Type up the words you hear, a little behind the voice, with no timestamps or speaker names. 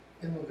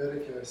in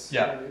Leviticus,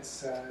 Yeah. when it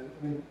said,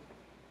 I mean,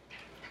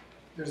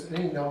 there's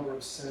any number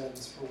of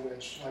sins for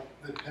which, like,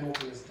 the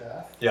penalty is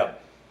death. Yeah.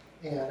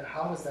 And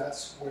how does that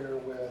square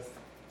with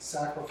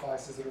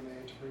sacrifices that are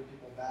made to bring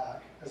people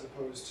back, as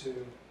opposed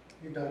to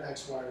you've done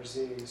X, Y, or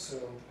Z, so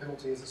the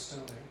penalty is a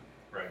stoning.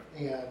 Right.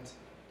 And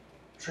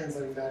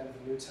translating that into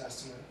the New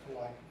Testament for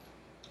like,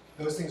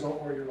 those things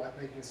aren't where you're like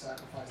making a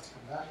sacrifice to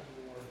come back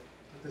anymore,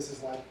 but this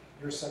is like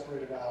you're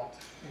separated out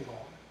and gone.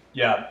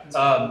 Yeah. And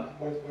so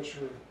what's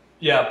your...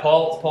 Yeah,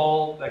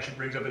 Paul actually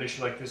brings up an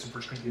issue like this in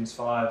 1 Corinthians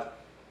 5,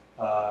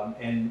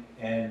 and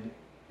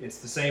it's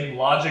the same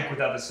logic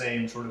without the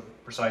same sort of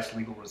precise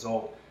legal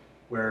result,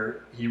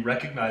 where he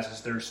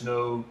recognizes there's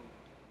no...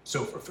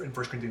 So in 1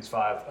 Corinthians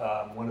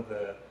 5, one of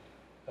the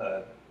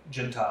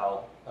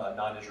Gentile,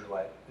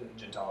 non-Israelite,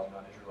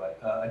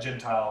 a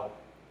Gentile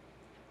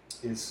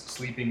is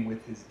sleeping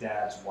with his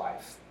dad's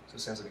wife. So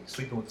it sounds like he's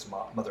sleeping with his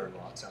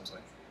mother-in-law, it sounds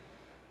like.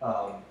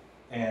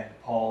 And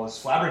Paul is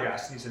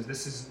flabbergasted. He says,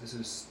 this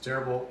is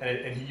terrible.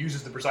 And he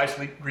uses the precise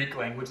Greek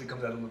language that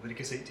comes out of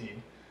Leviticus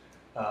 18.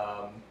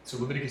 So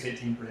Leviticus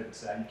 18 prohibits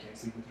that. You can't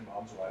sleep with your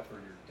mom's wife or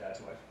your dad's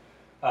wife.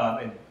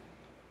 And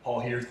Paul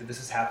hears that this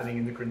is happening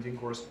in the Corinthian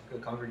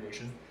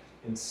congregation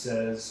and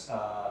says,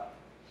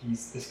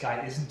 this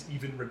guy isn't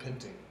even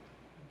repenting.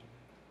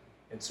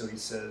 And so he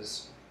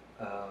says,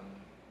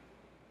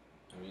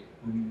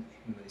 remove him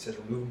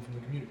from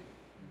the community.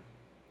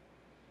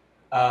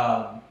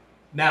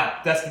 Now,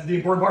 that's the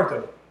important part,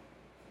 though.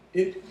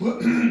 The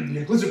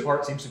implicit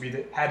part seems to be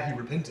that had he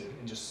repented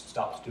and just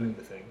stopped doing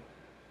the thing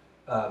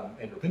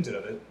and repented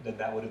of it, then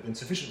that would have been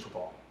sufficient for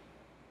Paul.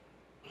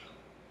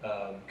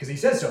 Because he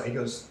says so. He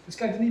goes, this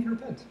guy didn't even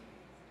repent.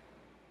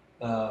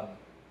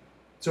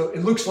 So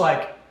it looks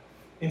like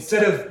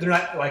instead of, they're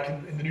not like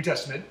in the New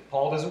Testament,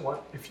 Paul doesn't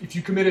want, if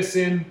you commit a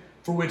sin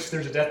for which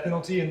there's a death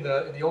penalty in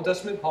the Old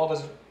Testament, Paul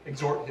doesn't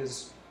exhort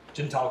his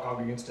Gentile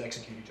congregants to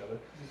execute each other.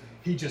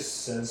 He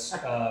just says,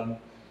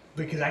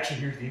 because actually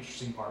here's the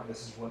interesting part,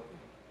 because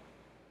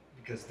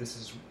this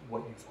is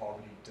what you've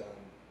already done.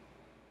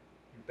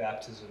 Your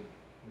baptism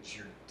was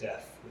your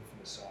death with the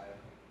Messiah.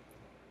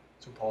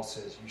 So Paul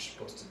says you're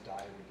supposed to die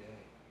every day.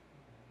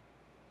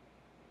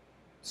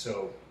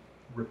 So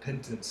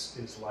repentance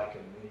is like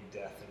a mini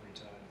death every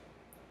time.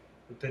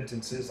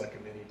 Repentance is like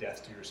a mini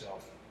death to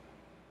yourself.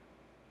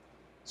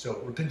 So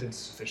repentance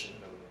is sufficient,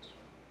 in other words.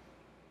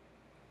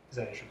 Does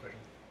that answer your question?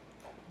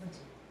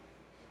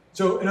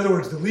 So in other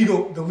words, the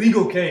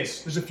legal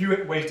case, there's a few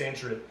ways to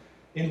answer it.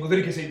 In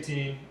Leviticus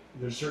 18,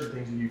 there's certain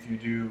things that if you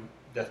do,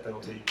 death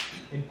penalty.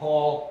 In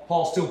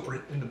Paul's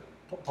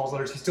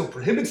letters, he still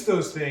prohibits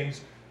those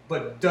things,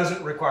 but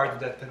doesn't require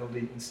the death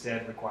penalty,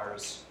 instead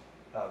requires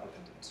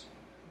repentance.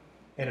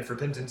 And if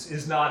repentance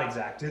is not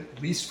exacted,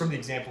 at least from the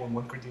example in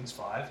 1 Corinthians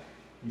 5,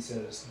 he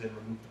says, then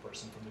remove the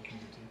person from the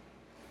community.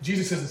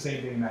 Jesus says the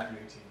same thing in Matthew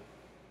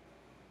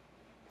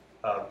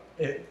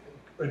 18.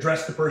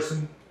 Address the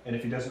person, and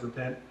if he doesn't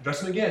repent,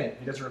 address him again. If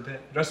he doesn't repent,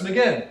 address him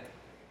again.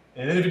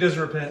 And then if he doesn't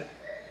repent,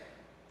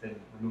 then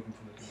remove him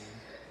from the community.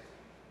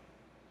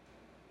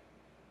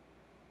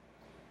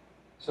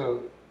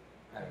 So,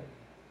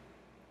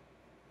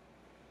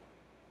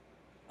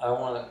 I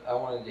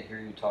wanted to hear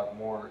you talk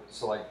more.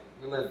 So, like,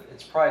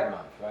 it's Pride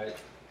Month, right?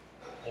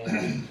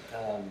 And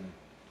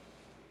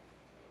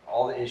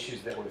all the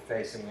issues that we're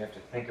facing, we have to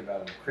think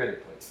about them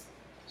critically.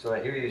 So,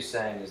 I hear you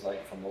saying is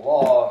like from the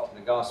law to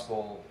the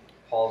gospel,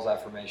 Paul's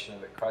affirmation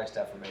of it, Christ's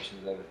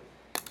affirmations of it.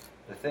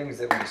 The things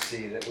that we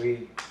see that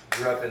we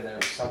grew up in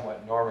that are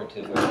somewhat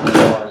normative,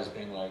 as far as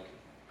being like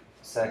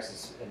sex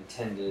is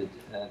intended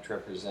to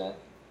represent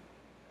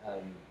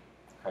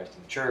Christ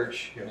in the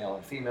church, male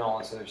and female, all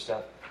this other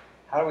stuff.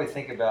 How do we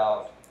think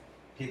about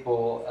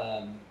people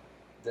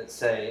that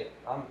say,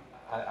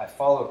 I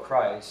follow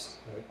Christ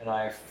and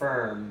I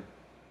affirm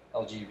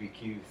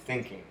LGBTQ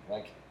thinking?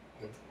 Like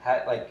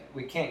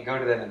we can't go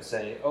to them and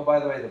say, oh, by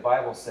the way, the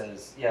Bible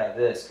says,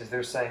 this, because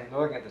they're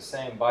looking at the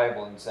same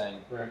Bible and saying,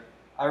 right.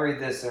 I read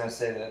this and I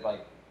say that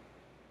like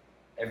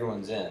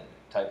everyone's in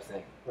type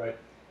thing. Right.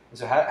 And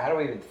so how do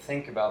we even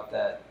think about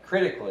that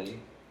critically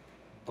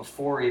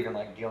before even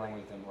like dealing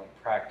with them like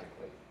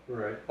practically?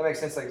 Right. That makes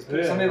sense. Like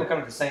some people come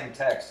to the same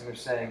text and they're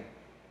saying,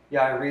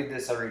 I read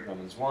this, I read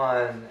Romans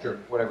 1, sure.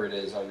 and whatever it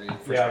is, I read 1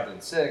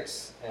 Corinthians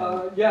 6.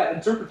 And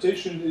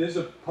interpretation is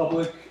a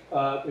public,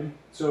 the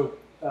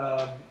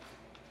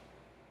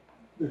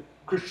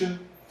Christian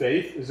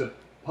faith is a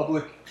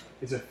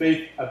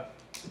faith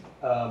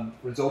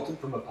resultant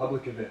from a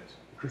public event,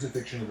 the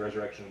crucifixion and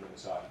resurrection of the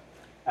Messiah.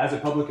 As a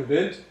public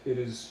event, it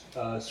is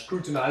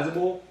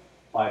scrutinizable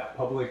by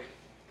public,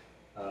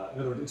 in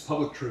other words, it's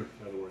public truth,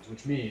 in other words,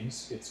 which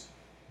means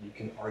you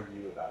can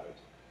argue about it.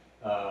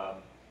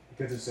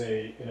 Because it's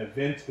an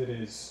event that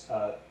is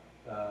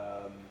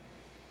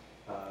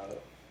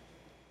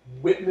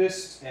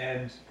witnessed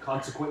and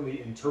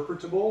consequently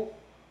interpretable,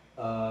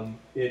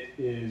 it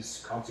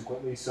is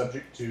consequently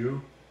subject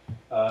to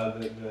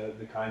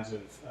the kinds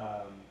of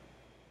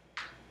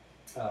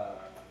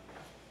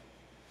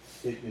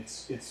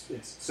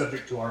it's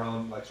subject to our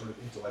own like sort of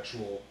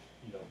intellectual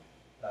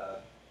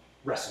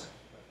wrestling.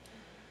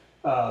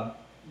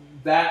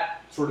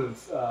 That sort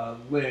of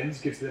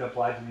lens gets then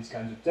applied to these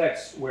kinds of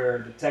texts, where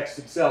the text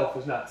itself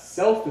is not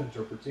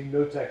self-interpreting.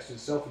 No text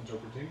is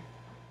self-interpreting.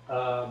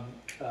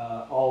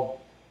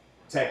 All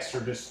texts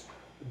are just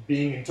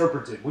being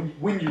interpreted.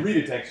 When you read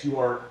a text, you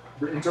are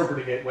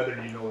interpreting it whether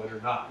you know it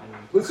or not. You're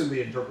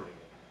implicitly interpreting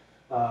it.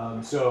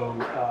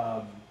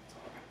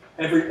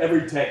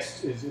 Every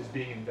text is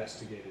being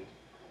investigated.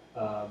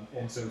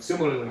 And so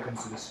similarly when it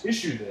comes to this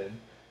issue then,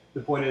 the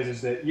point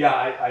is that,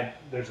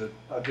 there's a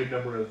good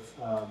number of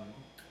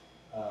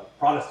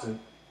Protestant,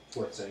 it's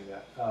worth saying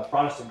that,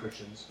 Protestant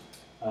Christians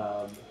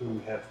who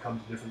have come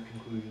to different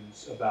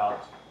conclusions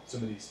about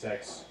some of these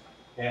texts.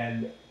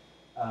 And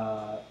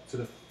so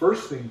the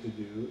first thing to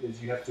do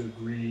is you have to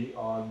agree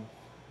on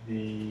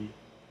the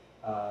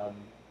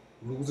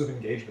rules of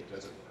engagement,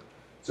 as it were.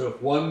 So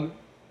if one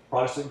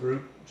Protestant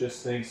group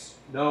just thinks,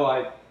 no,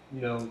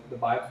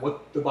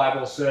 what the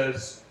Bible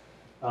says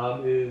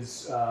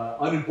is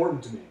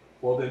unimportant to me,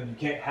 well then you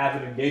can't have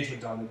an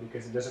engagement on it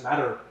because it doesn't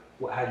matter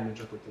how you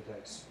interpret the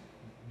text.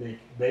 They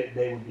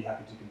would be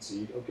happy to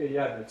concede, okay,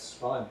 yeah, that's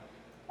fine,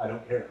 I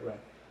don't care, right?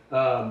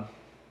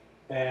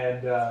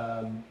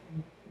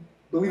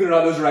 Believe it or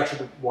not, those are actually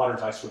the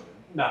waters I swim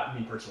in. Not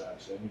me personally,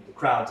 actually. I mean, the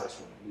crowds I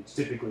swim in.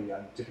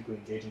 I'm typically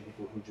engaging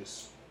people who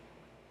just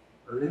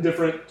are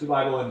indifferent to the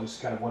Bible and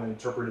just kind of want to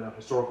interpret it on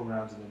historical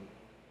grounds and then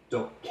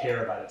don't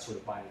care about its sort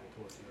of binding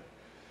authority.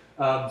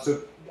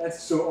 Right?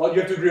 So all you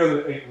have to agree on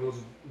the 8 rules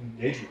of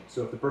engagement.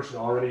 So if the person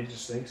already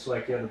just thinks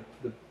like, yeah,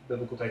 the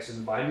biblical text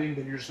isn't binding,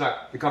 then you're just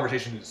not. The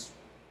conversation is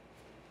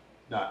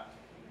not.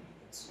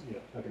 It's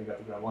not going to get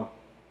off the ground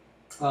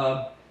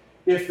one.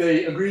 If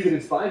they agree that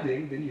it's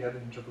binding, then you have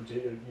an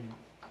interpretation. You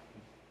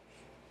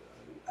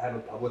have a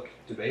public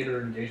debate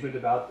or engagement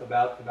about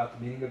the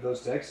meaning of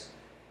those texts,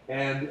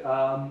 and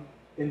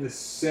in the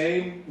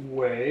same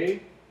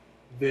way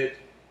that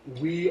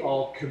we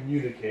all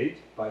communicate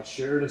by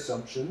shared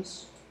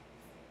assumptions,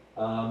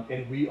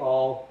 and we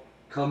all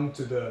come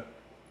to the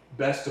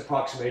best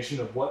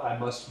approximation of what I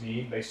must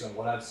mean based on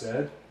what I've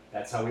said.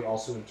 That's how we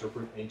also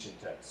interpret ancient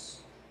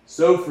texts.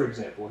 So, for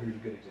example, here's a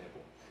good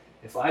example.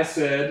 If I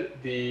said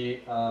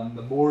the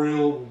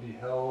memorial will be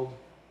held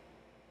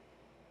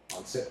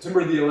on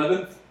September the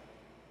 11th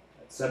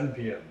at 7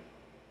 p.m.,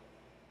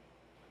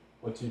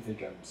 what do you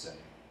think I'm saying?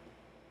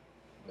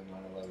 The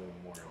 9/11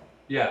 memorial.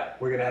 Yeah,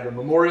 we're going to have a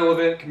memorial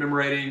event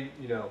commemorating,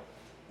 the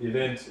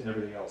event and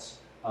everything else.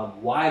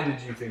 Why did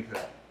you think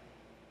that?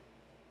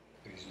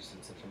 Because you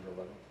said September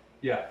 11th.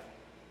 Yeah,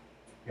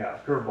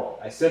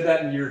 curveball. I said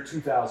that in the year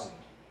 2000.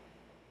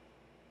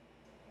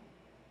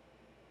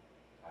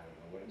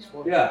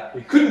 Yeah,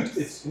 it couldn't.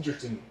 It's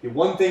interesting. The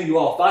one thing you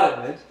all thought it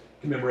meant,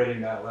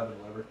 commemorating 9/11 or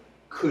whatever,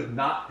 could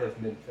not have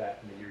meant that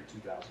in the year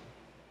 2000.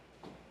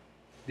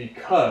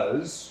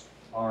 Because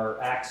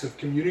our acts of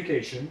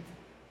communication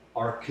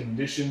are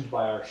conditioned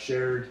by our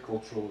shared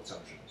cultural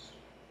assumptions.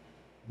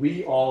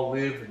 We all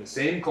live in the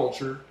same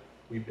culture.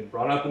 We've been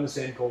brought up in the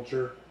same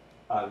culture.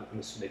 I'm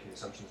just making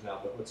assumptions now,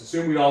 but let's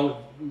assume we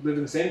all live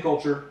in the same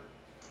culture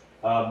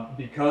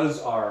because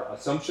our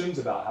assumptions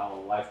about how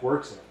life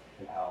works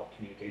and how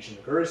communication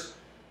occurs,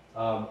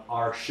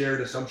 our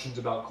shared assumptions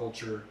about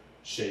culture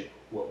shape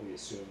what we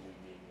assume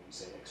we mean when we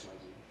say X, Y,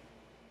 Z.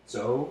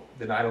 So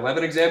the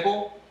 9/11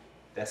 example,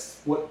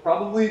 that's what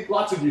probably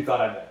lots of you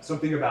thought I meant,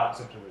 something about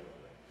September 11th.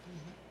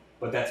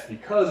 But that's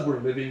because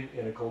we're living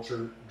in a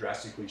culture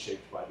drastically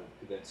shaped by the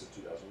events of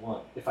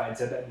 2001. If I had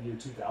said that in the year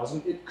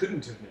 2000, it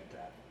couldn't have meant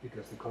that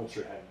because the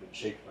culture hadn't been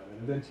shaped by that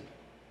event yet.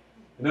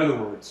 In other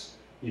words,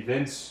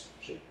 events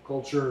shape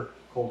culture,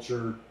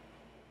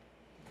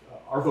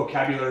 our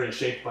vocabulary is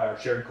shaped by our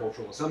shared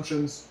cultural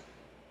assumptions,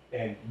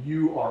 and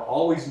you are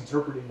always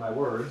interpreting my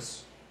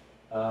words,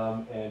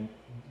 and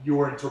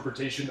your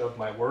interpretation of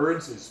my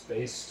words is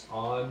based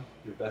on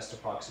your best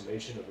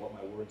approximation of what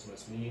my words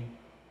must mean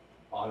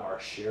on our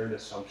shared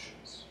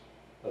assumptions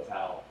of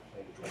how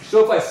language works.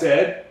 So if I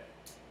said,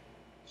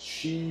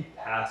 she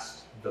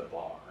passed the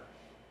bar,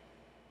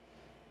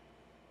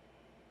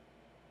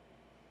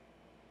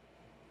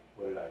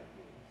 what did I mean?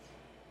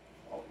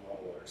 A lot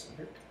of lawyers in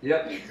here.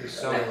 Yep. There's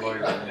so many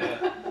lawyers in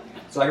there.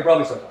 So I can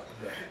probably start talking.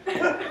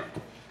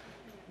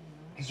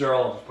 Because they're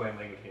all just playing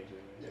language games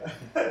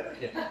anyway.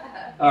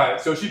 Yeah. All right.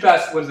 So she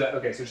passed. What is that?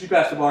 Okay. So she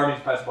passed the bar. Means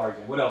she passed the bar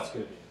exam. What else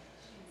could it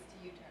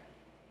be?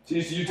 She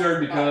needs to U-turn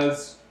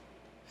because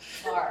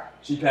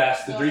she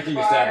passed the drinking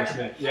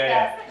establishment.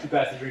 Yeah. She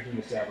passed the drinking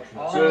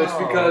establishment. So it's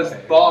because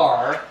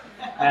bar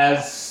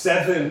has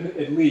 7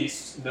 at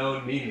least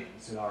known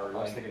meanings in our I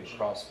was thinking language.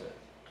 CrossFit.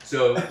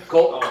 So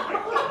Colt. Nope.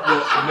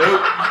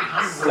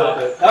 Stop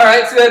it. All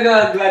right. So no,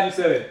 I'm glad you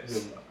said it.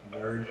 You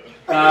nerd.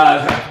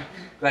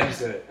 Glad you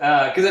said it.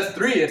 Because that's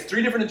 3. It's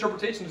 3 different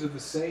interpretations of the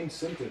same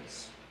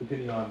sentence,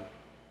 depending on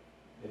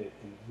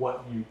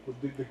what you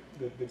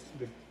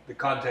the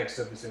context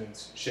of the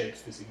sentence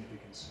shapes the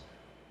significance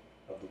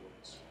of the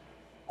words.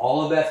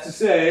 All of that's to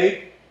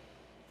say,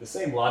 the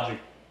same logic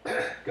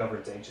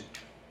governs ancient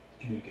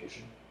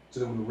communication. So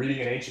that when we're reading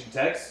in ancient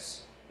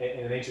texts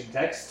in an ancient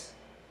text,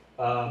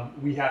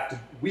 we at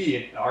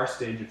our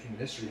stage of human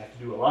history have to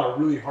do a lot of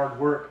really hard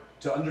work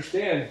to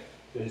understand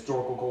the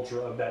historical culture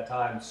of that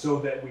time so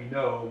that we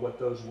know what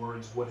those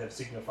words would have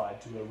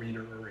signified to a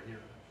reader or a hearer.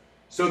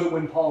 So that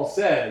when Paul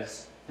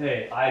says,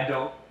 hey, I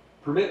don't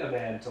permit a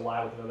man to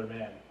lie with another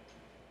man,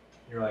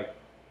 you're like,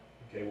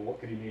 okay, well, what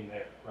could he mean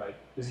there, right?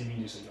 Does he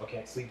mean just, you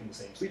can't sleep in the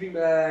same sleeping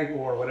bag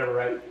or whatever,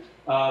 right?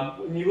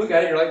 When you look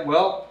at it, you're like,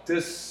 well,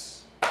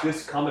 this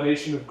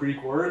combination of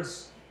Greek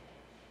words,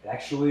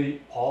 actually,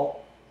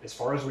 Paul, as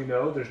far as we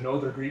know, there's no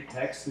other Greek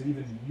text that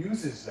even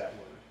uses that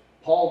word.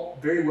 Paul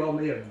very well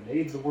may have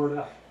made the word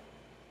up,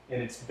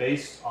 and it's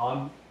based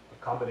on a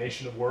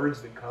combination of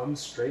words that comes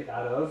straight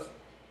out of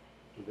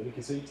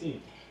Leviticus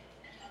 18.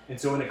 And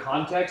so in a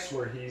context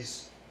where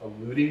he's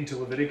alluding to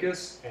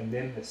Leviticus, and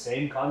then the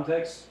same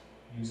context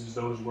uses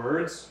those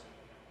words,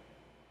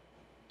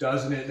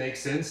 doesn't it make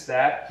sense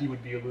that he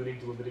would be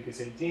alluding to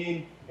Leviticus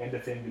 18 and the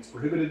thing that's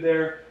prohibited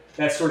there?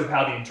 That's sort of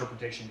how the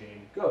interpretation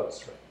game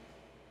goes,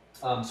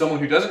 right? Someone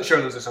who doesn't share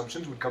those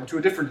assumptions would come to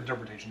a different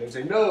interpretation. They would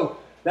say, no,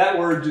 that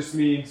word just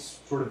means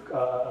sort of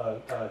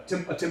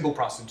a temple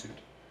prostitute.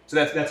 So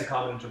that's a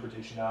common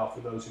interpretation now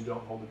for those who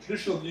don't hold the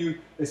traditional view.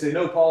 They say,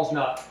 no, Paul's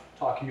not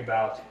talking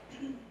about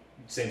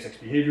same-sex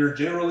behavior.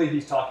 Generally,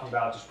 he's talking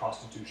about just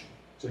prostitution.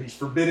 So he's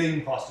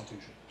forbidding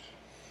prostitution.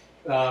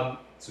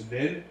 So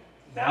then,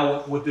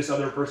 now what this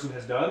other person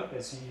has done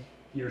is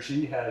he or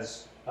she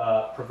has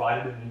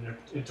provided an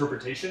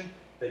interpretation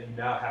that you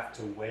now have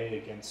to weigh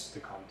against the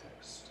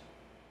context.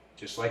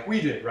 Just like we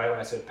did, right? When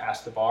I said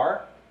pass the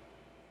bar,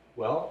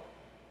 well,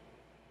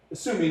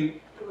 assuming,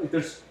 like,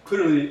 there's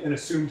clearly an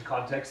assumed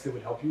context that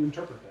would help you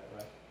interpret that,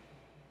 right?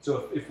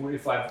 So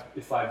if I've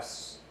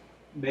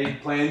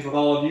made plans with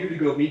all of you to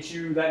go meet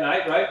you that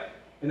night, right?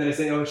 And then I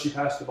say, oh, she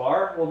passed the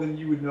bar, well, then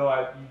you would know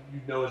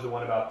you'd know as the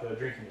one about the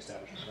drinking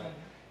establishment, right?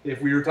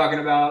 If we were talking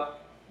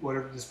about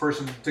whatever this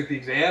person took the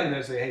exam and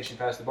they say, hey, she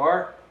passed the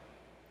bar,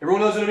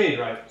 everyone knows what I mean,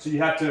 right? So you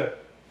have to,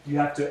 in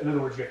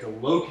other words, you have to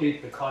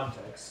locate the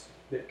context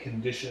that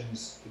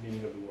conditions the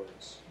meaning of the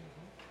words.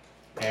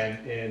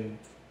 And in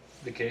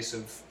the case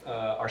of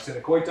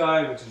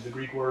arsenokoitai, which is the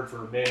Greek word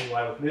for men who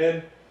lie with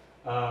men,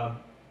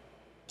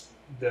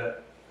 the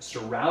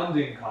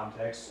surrounding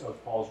context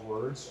of Paul's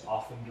words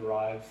often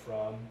derive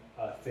from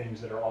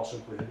things that are also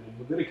prohibited in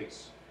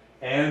Leviticus.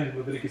 And in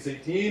Leviticus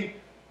 18,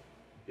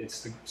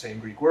 it's the same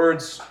Greek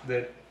words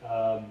that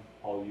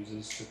Paul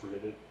uses to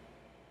prohibit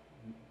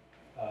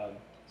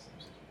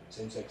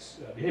same-sex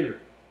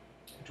behavior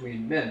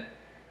between men.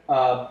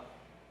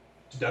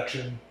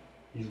 Deduction,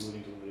 he's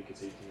alluding to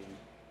Leviticus 18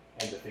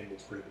 and the thing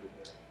that's prohibited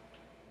there.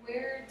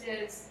 Where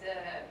does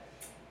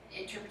the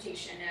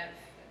interpretation of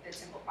the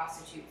temple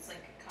prostitutes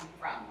come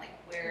from?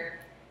 Where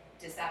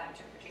does that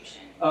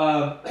interpretation?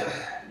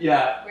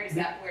 Yeah. Where does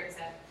that?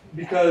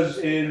 Because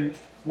in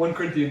 1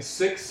 Corinthians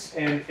 6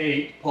 and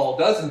 8, Paul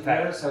does in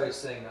fact. Notice how he's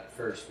saying that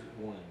first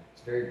one.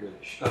 It's very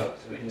British. Oh.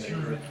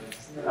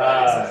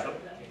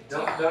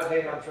 Don't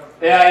hate on Trump.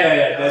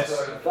 Yeah.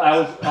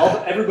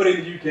 Everybody in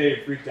the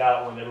UK freaked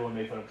out when everyone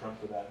made fun of Trump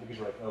for that because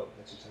we're like, oh,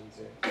 that's just how we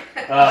say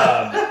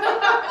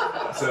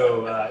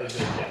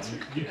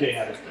it. UK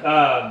have it.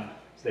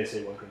 They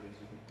say 1 Corinthians.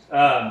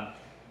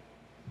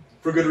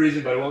 For good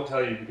reason, but I won't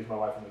tell you because my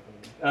wife will make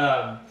fun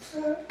of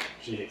me.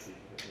 She hates these.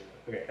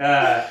 Okay.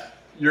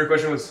 Your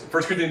question was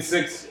 1 Corinthians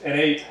 6 and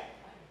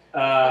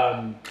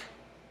 8.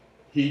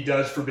 He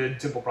does forbid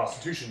temple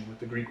prostitution with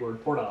the Greek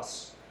word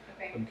pornos.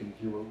 Okay. I'm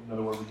confused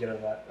another word we get out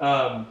of that.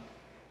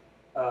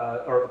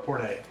 Or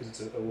porne, because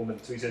it's a woman.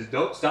 So he says,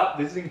 don't stop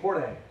visiting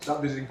porne.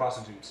 Stop visiting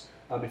prostitutes.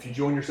 If you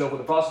join yourself with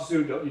a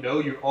prostitute,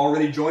 you're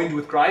already joined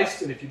with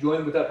Christ, and if you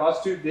join with that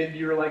prostitute, then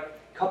you're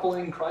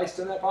coupling Christ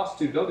and that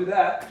prostitute. Don't do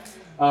that.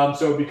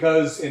 So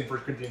because in 1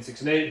 Corinthians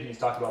 6 and 8, he's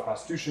talking about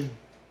prostitution,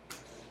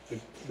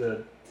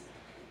 but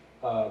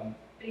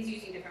he's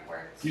using different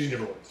words. Using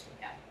different words.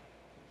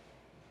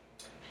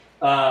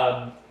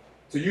 Yeah.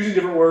 So using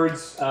different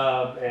words,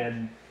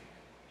 and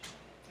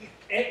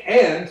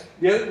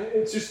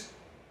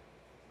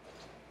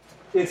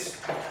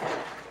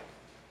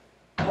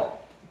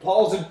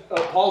Paul's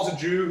a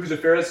Jew who's a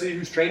Pharisee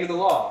who's trained in the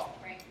law.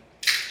 Right.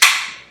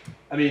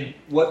 I mean,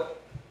 what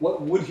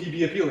would he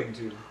be appealing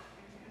to?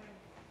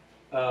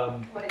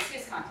 What is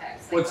his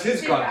context? What's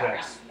his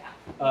context?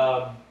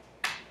 Yeah.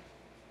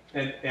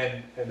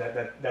 And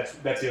that's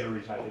the other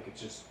reason I think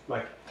it's just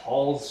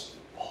Paul's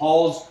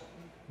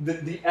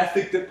the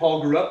ethic that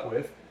Paul grew up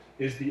with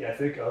is the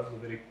ethic of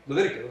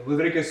Leviticus.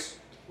 Leviticus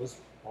was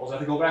Paul's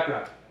ethical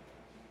background,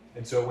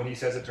 and so when he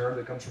says a term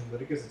that comes from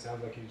Leviticus, it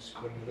sounds like he's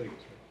quoting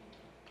Leviticus. Right?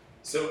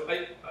 So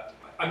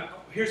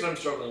here's what I'm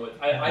struggling with.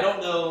 I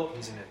don't know.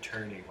 He's an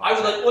attorney. I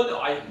would like. Well, no.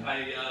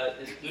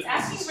 He's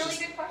asking really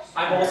good questions.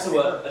 I'm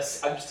also I'm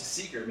just a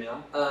seeker,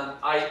 man.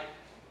 I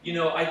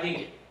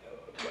think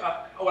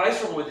what I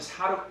struggle with is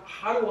how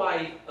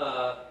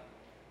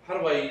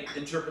do I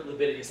interpret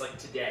Leviticus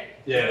today?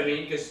 Yeah. You know what I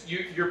mean? Because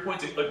your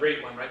point's a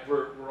great one, right?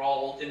 We're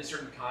all in a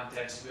certain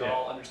context. We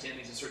all understand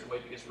things a certain way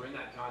because we're in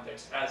that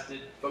context, as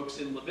did folks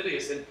in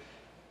Leviticus. And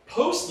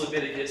post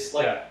Leviticus,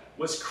 like, Yeah.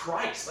 was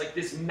Christ, like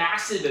this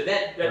massive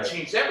event that Right.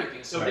 changed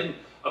everything. So Right. it didn't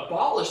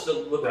abolish the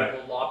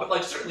Levitical law, but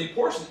like certainly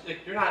portions, like,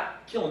 you're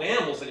not killing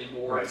animals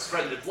anymore Right. and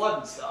spreading the blood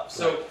and stuff.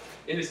 So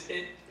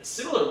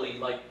similarly,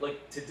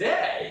 like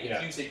today, Yeah.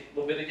 if you say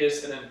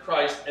Leviticus and then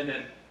Christ and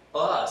then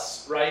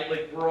us, right?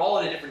 Like we're all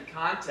in a different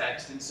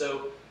context, and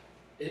so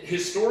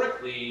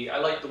historically, I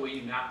like the way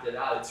you mapped it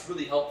out. It's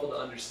really helpful to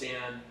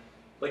understand.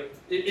 Like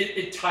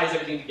it ties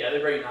everything together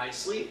very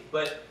nicely,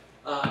 but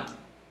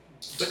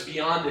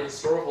beyond the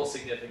historical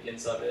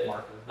significance of it,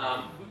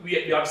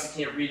 we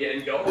obviously can't read it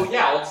and go, oh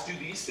yeah, let's do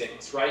these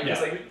things, right? It's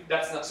Yeah. like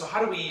that's not. So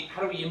how do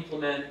we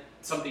implement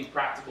something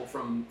practical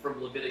from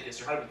Leviticus,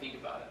 or how do we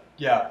think about it?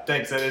 Yeah,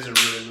 thanks. That is a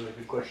really, really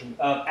good question.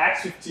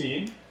 Acts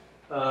 15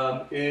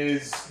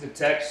 is the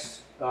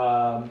text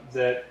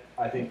that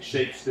I think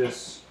shapes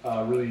this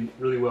really,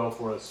 really well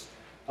for us.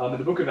 In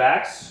the book of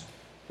Acts,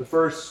 the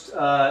first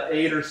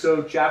 8 or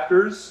so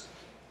chapters,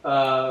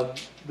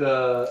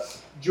 the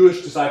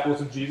Jewish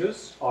disciples of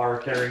Jesus are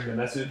carrying the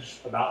message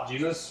about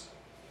Jesus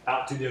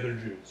out to the other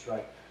Jews,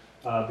 right?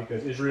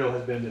 Because Israel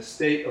has been in this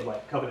state of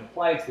like covenant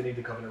plights, they need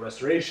the covenant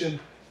restoration.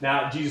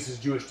 Now Jesus'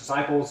 Jewish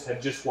disciples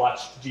had just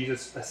watched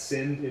Jesus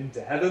ascend into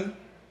heaven.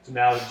 So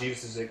now that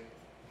Jesus is at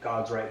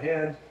God's right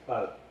hand,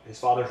 his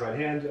Father's right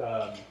hand,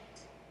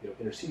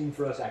 interceding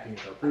for us, acting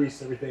as our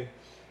priest, everything.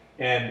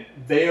 And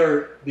they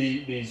are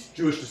these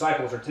Jewish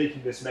disciples are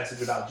taking this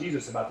message about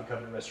Jesus, about the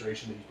covenant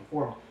restoration that he's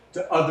performed,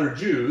 to other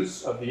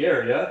Jews of the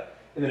area,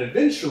 and then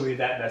eventually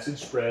that message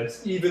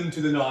spreads even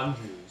to the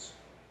non-Jews.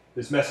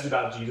 This message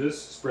about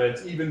Jesus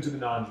spreads even to the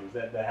non-Jews.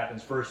 That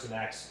happens first in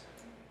Acts.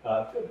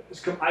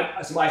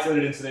 Some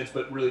isolated incidents,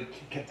 but really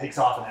takes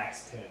off in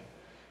Acts 10.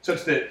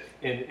 Such that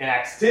in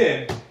Acts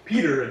 10,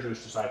 Peter, a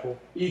Jewish disciple,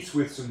 eats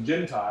with some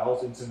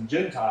Gentiles, and some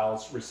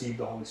Gentiles receive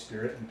the Holy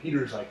Spirit. And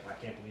Peter's like, I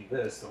can't believe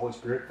this. The Holy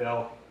Spirit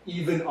fell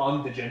even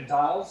on the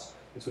Gentiles.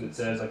 That's what it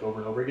says like over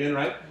and over again,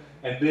 right?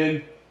 And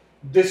then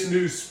this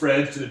news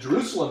spreads to the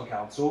Jerusalem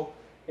council,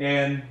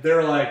 and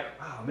they're like,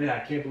 oh man, I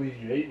can't believe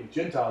you ate with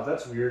Gentiles.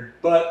 That's weird.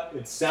 But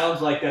it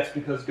sounds like that's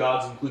because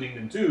God's including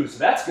them too. So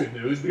that's good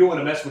news. We don't want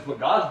to mess with what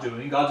God's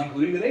doing. God's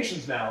including the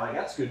nations now. Like,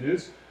 that's good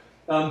news.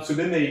 So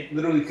then they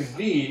literally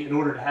convene in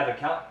order to have a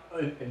count.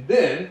 And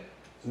then,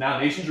 so now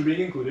nations are being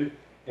included.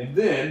 And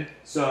then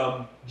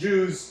some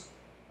Jews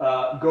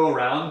go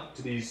around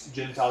to these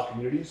Gentile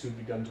communities who've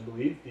begun to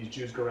believe. These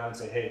Jews go around and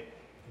say, hey,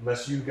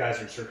 unless you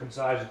guys are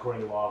circumcised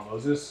according to the law of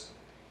Moses,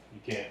 you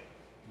can't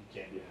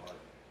be a part.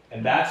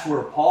 And that's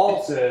where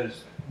Paul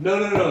says,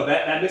 no,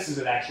 that misses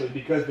it actually,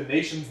 because the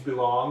nations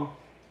belong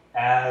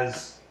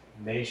as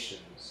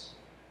nations.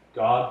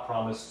 God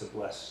promised to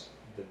bless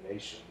the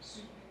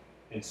nations.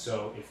 And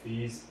so if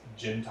these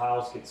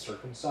Gentiles get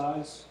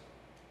circumcised,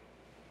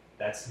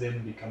 that's them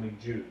becoming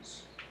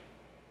Jews.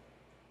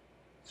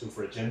 So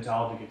for a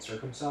Gentile to get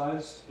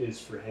circumcised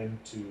is for him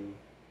to,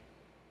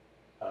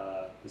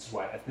 this is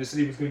why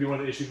ethnicity was going to be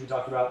one of the issues we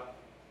talked about.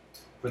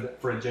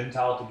 For a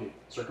Gentile to get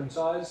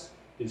circumcised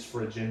is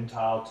for a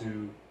Gentile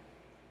to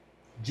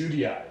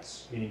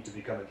Judaize, meaning to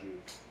become a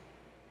Jew.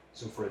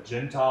 So for a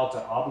Gentile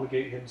to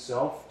obligate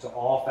himself to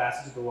all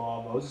facets of the law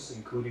of Moses,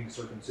 including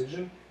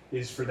circumcision,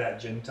 is for that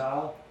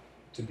Gentile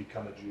to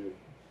become a Jew.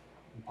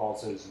 And Paul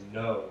says,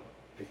 no,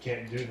 they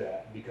can't do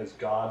that because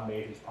God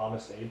made his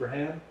promise to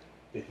Abraham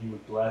that he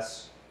would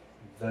bless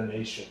the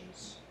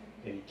nations.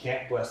 And he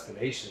can't bless the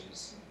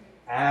nations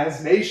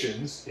as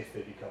nations if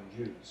they become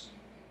Jews.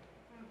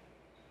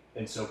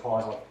 And so Paul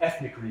has like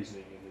ethnic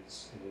reasoning in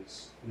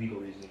his legal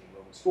reasoning in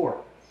Romans 4.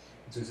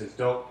 And so he says,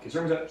 don't get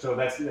circumcised. So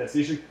that's the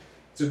issue.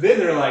 So then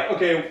they're like,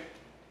 okay,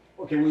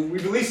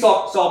 we've at least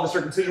solved the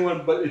circumcision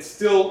one, but it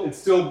still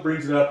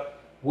brings it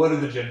up. What are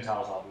the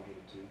Gentiles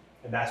obligated to?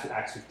 And that's what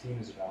Acts 15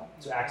 is about.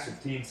 So Acts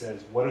 15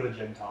 says, what are the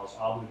Gentiles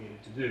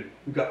obligated to do?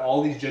 We've got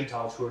all these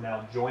Gentiles who are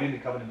now joining the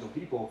covenantal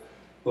people,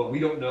 but we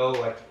don't know,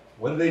 like,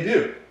 what do they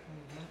do?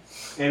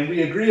 And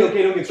we agree,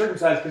 okay, don't get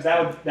circumcised because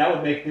that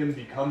would make them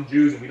become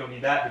Jews, and we don't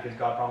need that because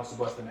God promised to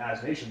bless them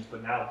as nations.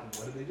 But now,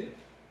 what do they do?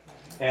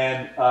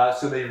 And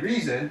so they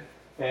reason,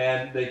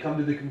 and they come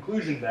to the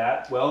conclusion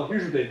that, well,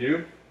 here's what they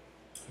do.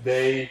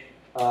 They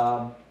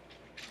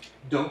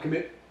don't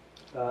commit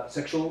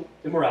sexual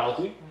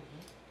immorality.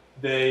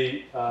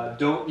 They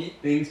don't eat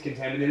things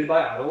contaminated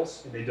by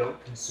idols, and they don't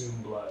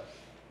consume blood.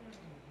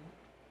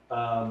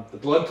 The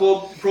blood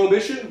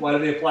prohibition, why do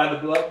they apply the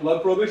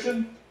blood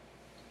prohibition?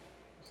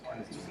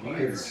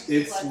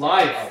 It's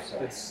life.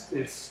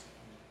 It's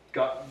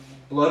got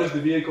blood is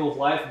the vehicle of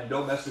life, and you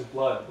don't mess with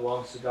blood. It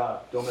belongs to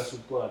God. Don't mess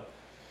with blood.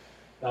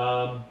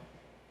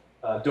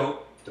 Don't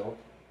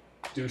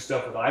do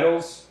stuff with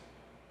idols.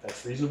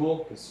 That's reasonable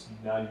because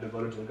now you're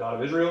devoted to the God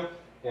of Israel.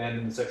 And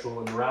then the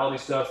sexual immorality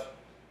stuff.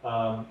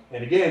 And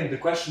again, the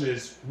question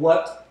is,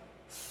 what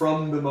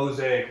from the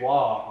Mosaic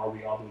law are we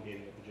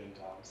obligating at the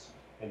Gentiles?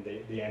 And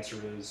the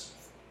answer is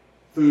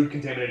food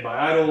contaminated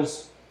by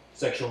idols,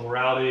 sexual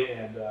immorality,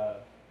 and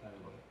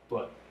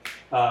blood.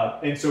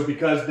 And so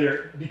because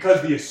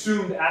the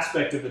assumed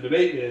aspect of the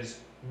debate is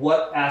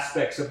what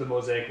aspects of the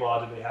Mosaic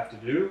law do they have to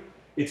do,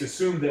 it's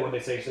assumed that when they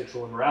say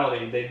sexual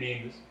immorality, they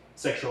mean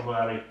sexual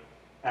immorality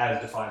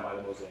as defined by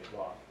the Mosaic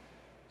Law.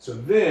 So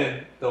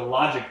then the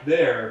logic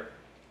there,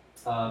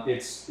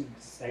 it's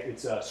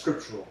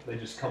scriptural. They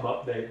just come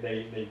up,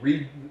 they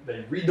read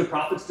the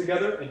prophets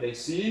together, and they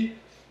see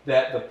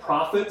that the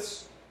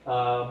prophets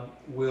the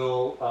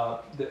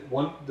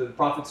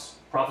prophets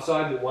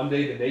prophesied that one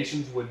day the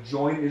nations would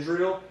join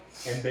Israel,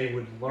 and they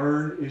would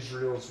learn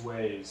Israel's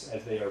ways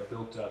as they are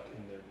built up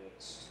in their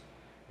midst.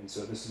 And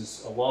so this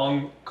is a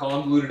long,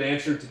 convoluted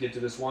answer to get to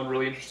this one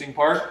really interesting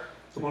part.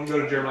 So I'm going to go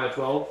to Jeremiah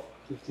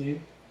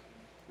 12:15.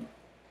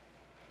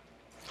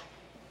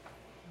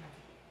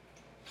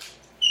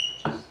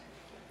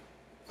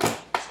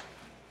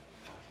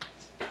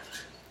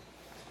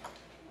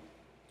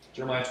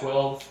 Jeremiah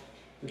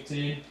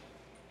 12:15.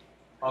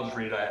 I'll just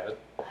read it. I have it.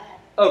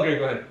 Okay,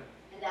 go ahead.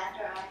 And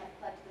after I have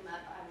plucked them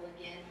up, I will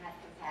again have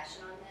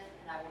compassion on them,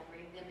 and I will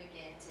bring them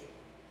again to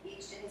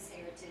each to his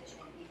heritage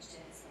and each to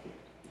his land.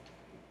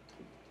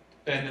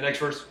 And the next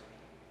verse.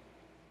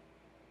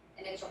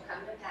 And it shall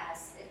come to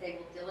pass, if they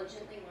will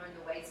diligently learn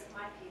the ways of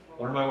my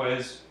people, Learn my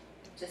ways.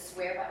 to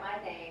swear by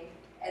my name,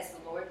 as the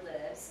Lord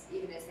lives,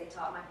 even as they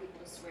taught my people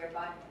to swear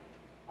by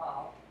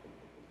Baal,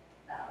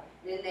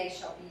 then they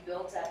shall be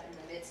built up in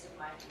the midst of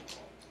my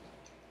people.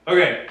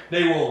 Okay,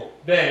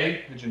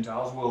 the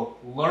Gentiles, will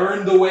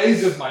learn the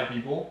ways of my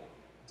people,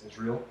 it's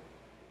Israel,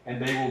 and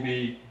they will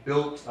be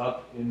built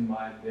up in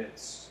my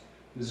midst.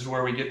 This is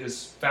where we get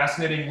this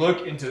fascinating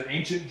look into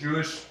ancient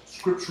Jewish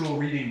scriptural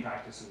reading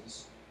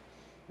practices,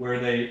 where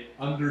they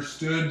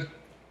understood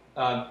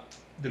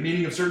the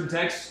meaning of certain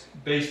texts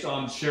based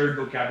on shared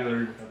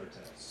vocabulary with other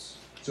texts.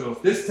 So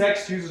if this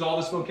text uses all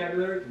this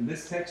vocabulary, and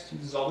this text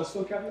uses all this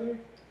vocabulary,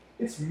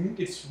 it's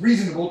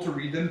reasonable to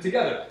read them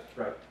together,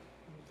 right?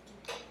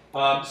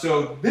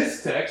 So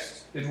this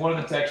text is one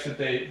of the texts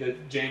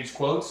that James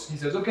quotes. He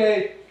says,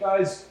 "Okay,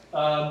 guys,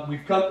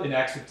 we've come in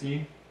Acts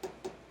 15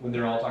 when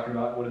they're all talking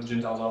about what are the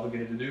Gentiles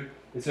obligated to do.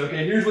 They say,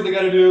 okay, here's what they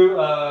got to do,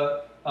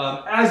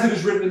 as it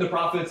is written in the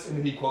prophets," and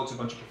then he quotes a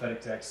bunch of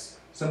prophetic texts,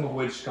 some of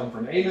which come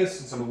from Amos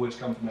and some of which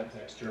come from that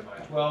text,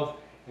 Jeremiah 12.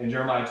 In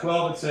Jeremiah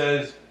 12, it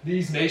says,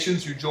 "These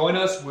nations who join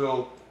us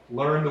will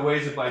learn the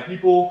ways of my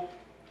people,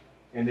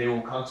 and they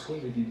will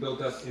consequently be built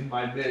up in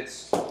my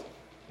midst."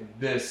 And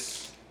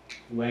this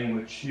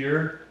language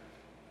here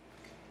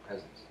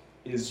Presence.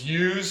 is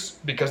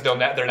used because they're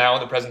now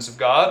in the presence of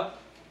God.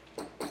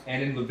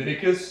 And in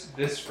Leviticus,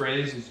 this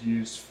phrase is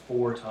used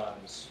 4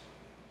 times.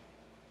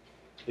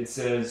 It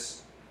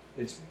says,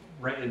 when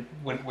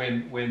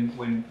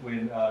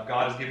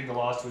God is giving the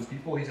laws to His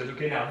people, He says,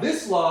 "Okay, now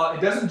this law,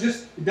 it doesn't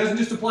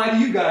just apply to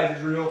you guys,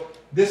 Israel.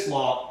 This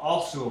law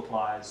also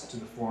applies to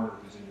the foreigner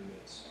who's in your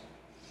midst."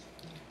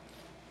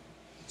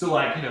 So,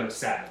 like,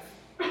 Sabbath.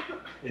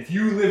 If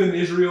you live in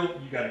Israel,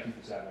 you got to keep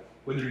the Sabbath,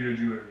 whether you're a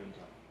Jew or a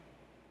Gentile,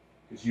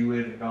 because you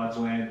live in God's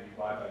land and you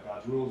abide by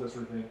God's rules, that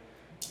sort of thing.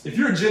 If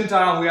you're a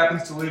Gentile who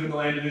happens to live in the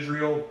land of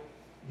Israel,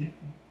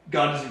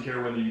 God doesn't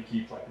care whether you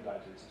keep the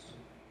dietary system.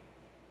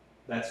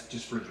 That's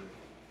just for Israel.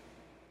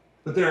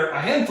 But there are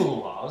a handful of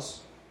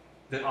laws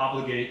that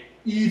obligate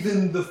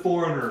even the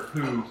foreigner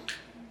who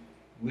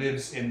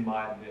lives in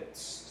my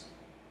midst.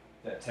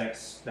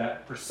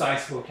 That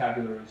precise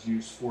vocabulary is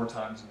used 4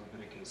 times in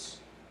Leviticus,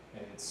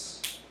 and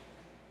it's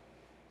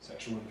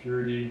sexual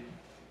impurity,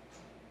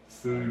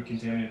 food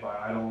contaminated by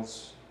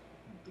idols,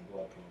 and the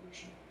blood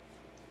prohibition.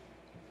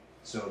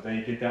 So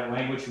they get that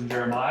language from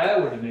Jeremiah,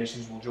 where the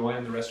nations will join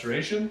in the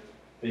restoration.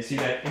 They see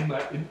that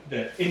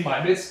in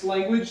my midst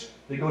language.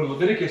 They go to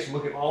Leviticus and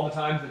look at all the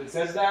times that it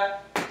says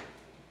that,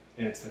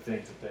 and it's the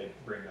things that they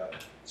bring up.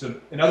 So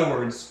in other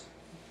words,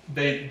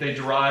 they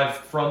derive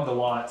from the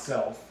law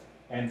itself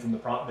and from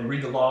they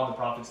read the law and the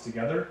prophets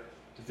together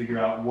to figure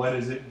out what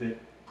is it that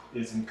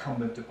is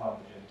incumbent upon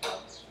the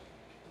Gentiles,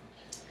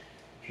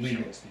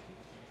 legally speaking.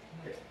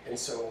 And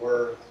so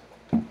we're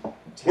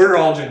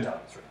all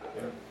Gentiles,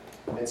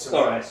 right? and so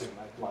Oh, I assume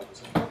my life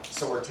was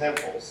so we're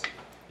temples.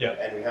 Yeah.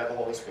 And we have the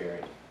Holy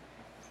Spirit,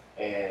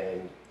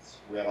 and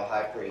we have a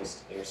high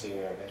priest interceding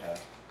on our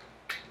behalf.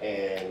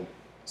 And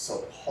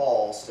so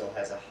Paul still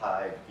has a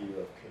high view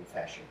of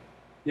confession.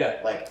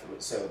 Yeah.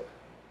 So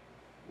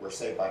we're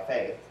saved by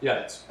faith. Yeah.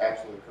 That's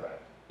absolutely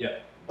correct. Yeah.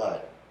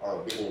 But our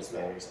obedience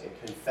matters, and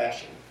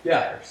confession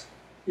Yeah. matters.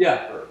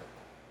 Yeah. For,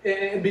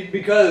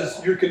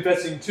 Because you're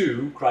confessing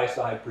to Christ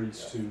the high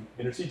priest who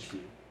intercedes for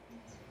you.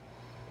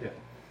 Yeah.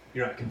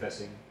 You're not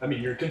confessing. I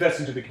mean, you're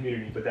confessing to the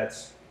community, but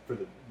that's for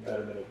the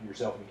betterment of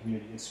yourself and the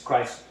community. It's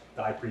Christ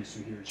the high priest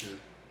who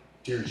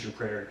hears your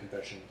prayer and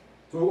confession.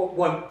 So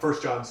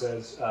 1 John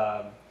says,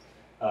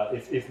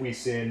 if we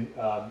sin,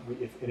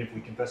 if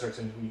we confess our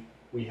sins,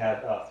 we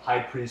have a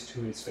high priest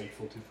who is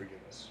faithful to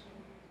forgive us.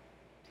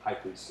 High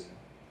priest.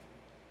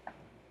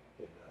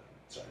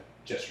 Sorry,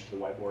 gesture to the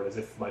whiteboard as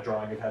if my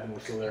drawing of heaven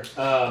was still there.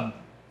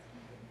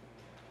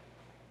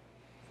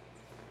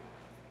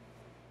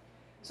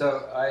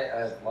 So I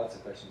have lots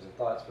of questions and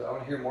thoughts, but I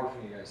want to hear more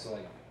from you guys. So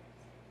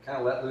kind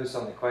of let loose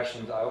on the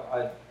questions.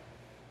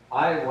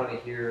 I want to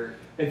hear.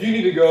 If you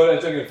need to go,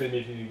 that's not going to offend me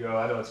if you need to go.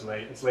 I know it's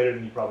late. It's later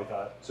than you probably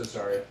thought, so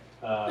sorry.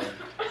 So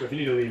if you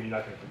need to leave, you're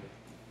not going to offend me.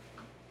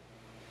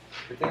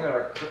 But think about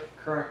our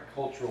current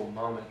cultural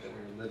moment that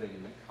we're living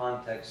in, the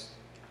context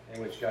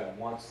in which God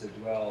wants to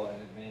dwell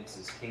and advance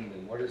His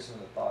kingdom. What are some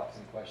of the thoughts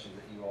and questions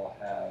that you all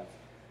have?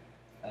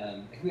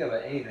 If we have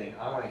about anything,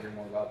 I want to hear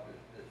more about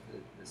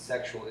the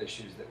sexual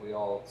issues that we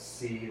all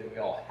see, that we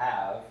all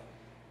have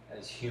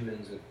as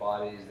humans with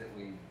bodies, that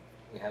we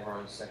have our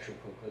own sexual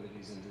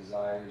proclivities and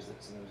desires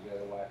that sometimes we out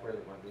of whack,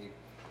 whatever it might be.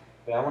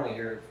 But I want to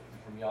hear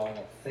from y'all. I want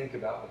to think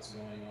about what's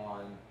going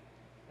on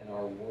in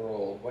our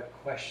world. What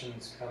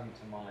questions come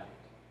to mind?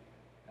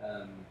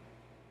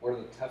 What are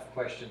the tough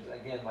questions?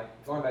 Again, like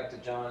going back to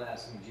John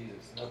asking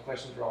Jesus, no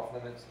questions are off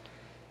limits.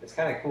 It's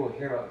kind of cool to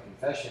hear about the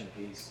confession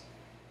piece,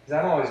 because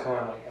I'm always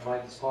going like, am I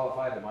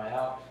disqualified? Am I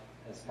out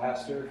as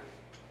pastor?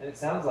 And it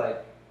sounds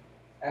like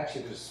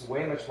actually there's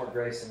way much more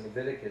grace in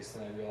Leviticus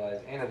than I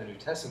realized, and in the New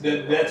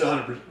Testament. That's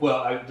 100%.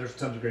 Well, there's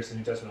tons of grace in the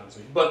New Testament,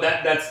 obviously, but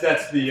that's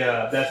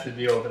the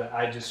deal. That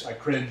I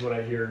cringe when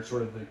I hear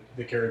sort of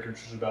the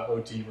caricatures about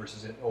OT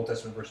versus Old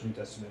Testament versus New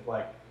Testament.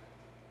 Like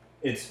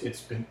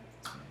it's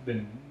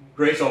been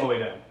grace all the way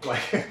down.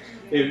 Like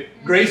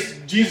grace,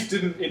 Jesus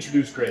didn't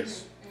introduce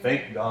grace.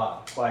 Thank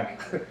God.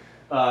 Like,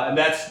 and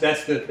that's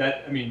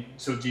I mean,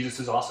 so Jesus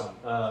is awesome.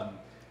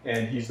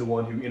 And He's the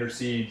one who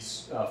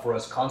intercedes for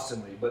us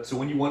constantly. But so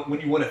when you want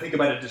to think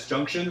about a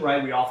disjunction,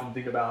 right? We often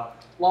think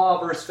about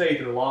law versus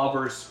faith or law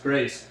versus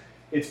grace.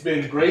 It's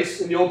been grace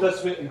in the Old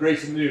Testament and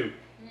grace in the New.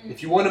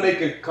 If you want to make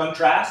a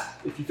contrast,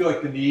 if you feel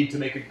like the need to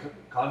make a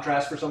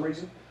contrast for some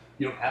reason,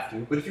 you don't have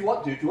to. But if you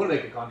want to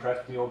make a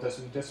contrast between the Old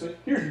Testament and New Testament,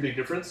 here's the big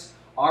difference: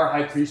 our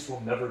high priest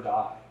will never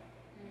die.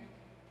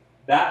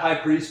 That high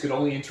priest could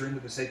only enter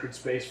into the sacred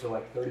space for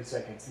like 30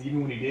 seconds. And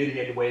even when he did, he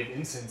had to wave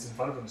incense in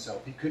front of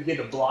himself. He had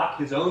to block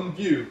his own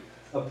view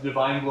of the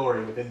divine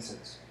glory with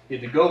incense. He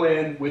had to go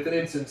in with an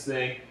incense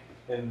thing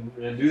and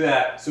do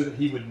that so that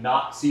he would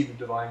not see the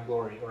divine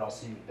glory, or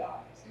else he would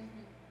die.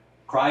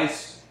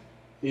 Christ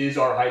is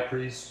our high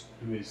priest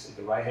who is at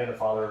the right hand of the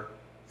Father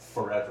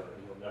forever.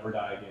 And he'll never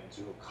die again.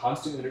 So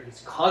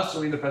he's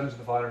constantly in the presence of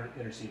the Father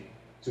interceding.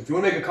 So if you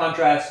want to make a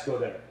contrast, go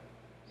there.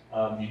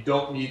 You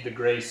don't need the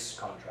grace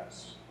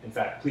contrast. In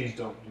fact, please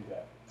don't do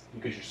that,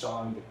 because you're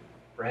sawing the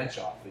branch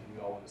off that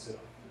you all want to sit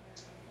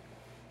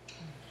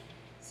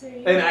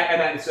on.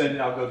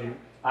 And I'll go to you.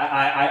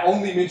 I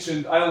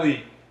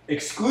only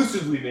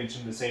exclusively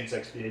mentioned the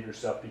same-sex behavior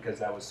stuff because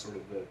that was sort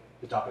of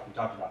the topic we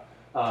talked about.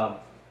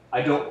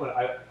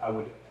 I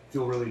would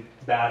feel really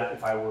bad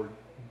if I were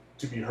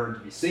to be heard to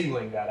be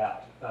singling that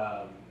out.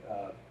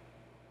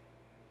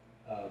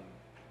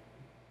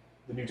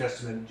 The New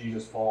Testament,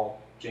 Jesus,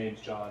 Paul,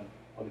 James, John,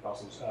 all the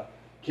apostles,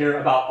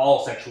 care about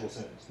all sexual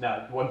sins.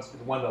 Now, one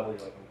level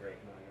you're like, oh great,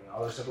 no,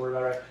 other stuff to worry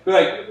about, right? But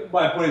like,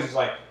 my point is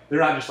like,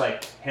 they're not just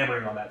like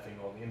hammering on that thing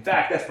only. In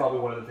fact, that's probably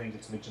one of the things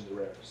that's mentioned the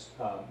rarest.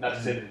 Not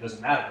to say that it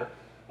doesn't matter,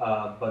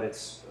 but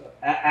it's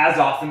as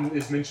often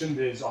is mentioned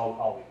is all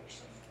the other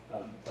stuff.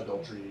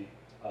 Adultery,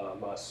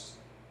 lust.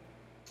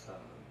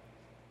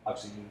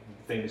 Obviously,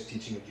 the famous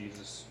teaching of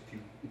Jesus: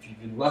 if you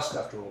lust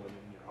after a woman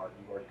in your heart,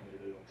 you've already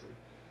committed adultery.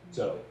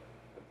 So,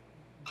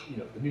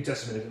 the New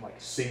Testament isn't like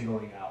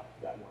singling out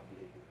that one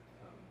behavior.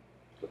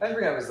 I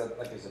bring up as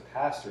a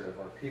pastor of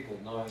our people,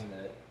 knowing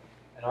that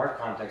in our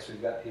context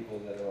we've got people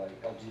that are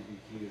like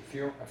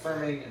LGBTQ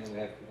affirming, and then we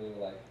have people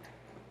who are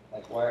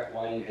like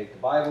why do you hate the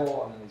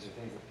Bible? And then these are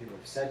things that people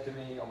have said to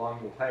me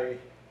along the way.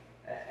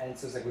 And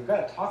so it's like we've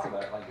got to talk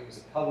about it. Like it was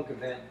a public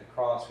event, the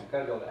cross. We've got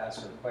to be able to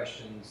ask our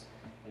questions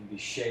and be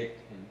shaped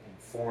and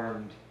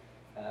formed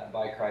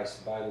by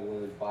Christ, by the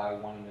Word, by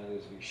one another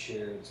as we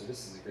share. So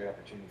this is a great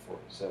opportunity for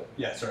it. So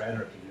Yeah, sorry, I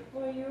interrupted you.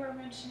 Well, you were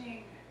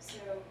mentioning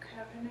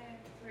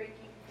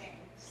covenant-breaking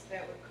things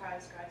that would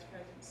cause God's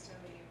presence to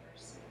leave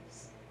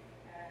versus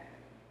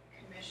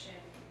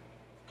commission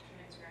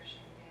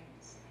transgression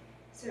things.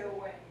 So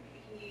when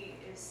He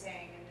is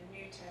saying in the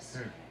New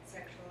Testament,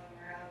 sexual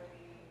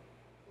immorality,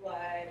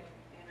 blood,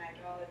 and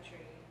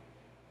idolatry,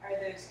 are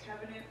those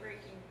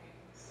covenant-breaking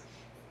things?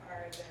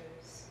 Are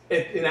those?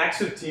 In Acts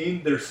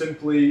 15,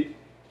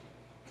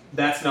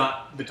 that's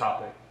not the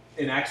topic.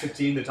 In Acts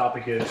 15, the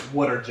topic is,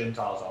 what are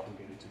Gentiles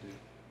obligated to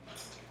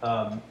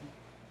do?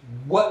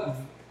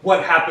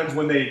 What happens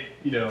when they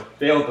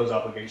fail at those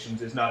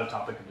obligations is not a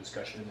topic of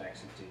discussion in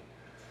Acts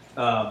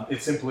 15.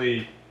 It's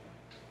simply,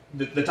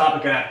 the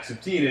topic in Acts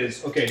 15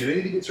 is, okay, do they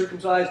need to get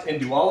circumcised and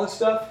do all this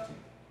stuff?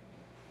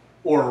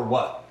 Or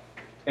what?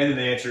 And then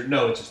they answer,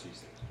 no, it's just these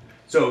things.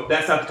 So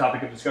that's not the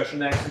topic of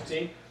discussion in Acts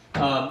 15.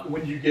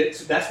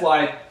 That's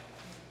why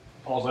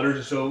Paul's letters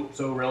are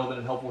so relevant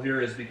and helpful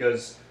here, is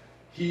because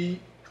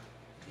he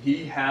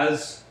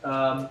has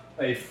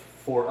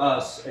for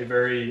us a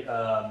very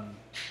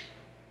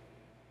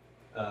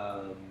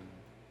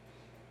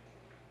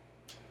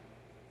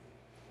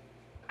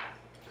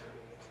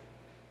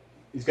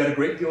he's got a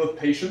great deal of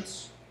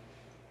patience,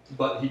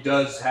 but he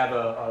does have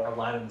a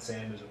line in the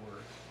sand, as it were.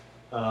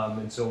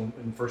 And so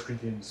in 1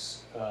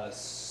 Corinthians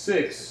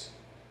 6,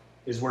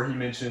 is where he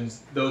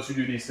mentions those who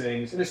do these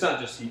things, and it's not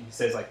just, he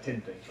says like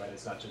 10 things, right?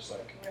 It's not just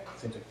like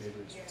same-sex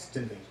behavior, it's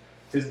 10 things.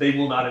 It says they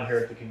will not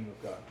inherit the kingdom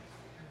of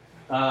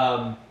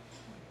God.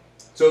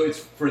 So it's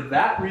for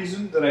that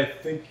reason that I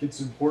think it's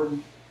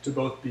important to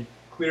both be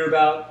clear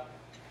about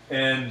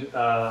and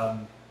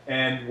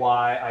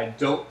why I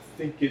don't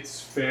think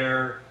it's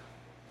fair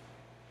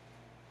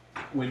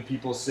when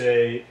people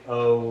say,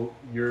 oh,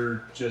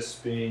 you're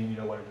just being,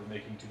 whatever,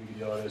 making too big a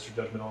deal out of this or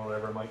judgmental or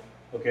whatever. I'm like,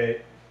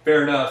 okay,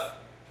 fair enough.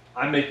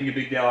 I'm making a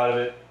big deal out of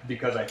it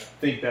because I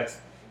think that's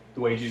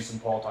the way Jesus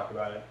and Paul talk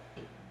about it.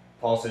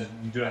 Paul says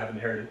you do not have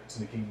inheritance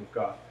in the kingdom of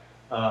God.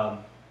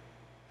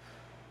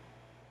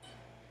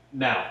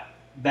 Now,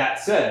 that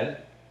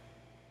said,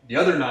 the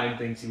other 9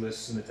 things he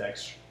lists in the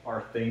text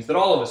are things that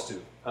all of us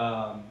do.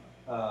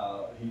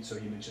 He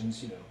mentions,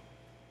 he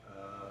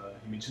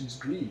mentions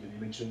greed, and he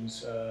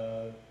mentions,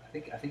 I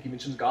think he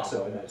mentions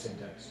gossip in that same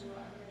text.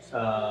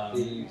 Now,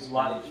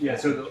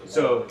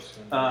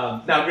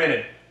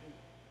 granted,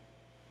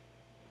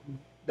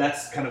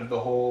 that's kind of the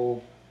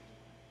whole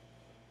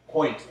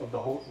point of the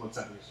whole.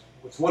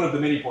 What's one of the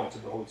many points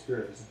of the Holy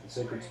Spirit is that the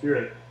Sacred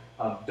Spirit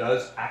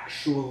does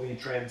actually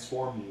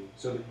transform you,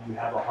 so that you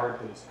have a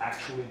heart that is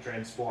actually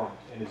transformed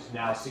and is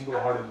now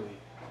single-heartedly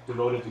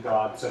devoted to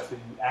God, such that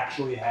you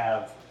actually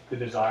have the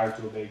desire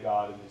to obey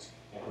God and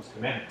His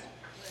commandments.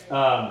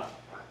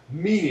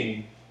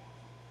 Meaning,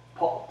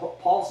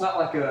 Paul's not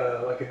like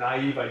a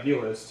naive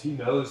idealist. He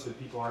knows that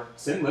people aren't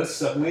sinless.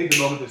 Suddenly, the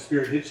moment the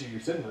Spirit hits you, you're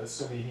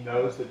sinless. I mean, he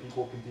knows that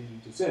people continue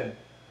to sin.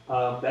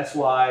 That's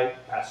why,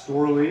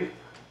 pastorally,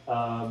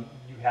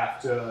 you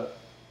have to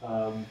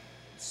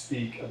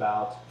speak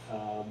about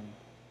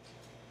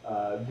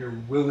your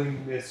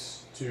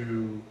willingness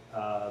to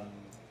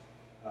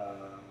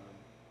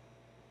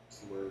what's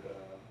the word?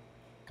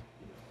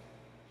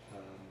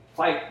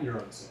 Fight your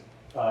own sin.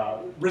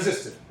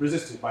 Resist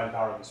it by the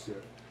power of the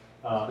Spirit.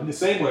 In the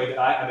same way that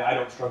I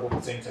don't struggle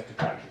with same-sex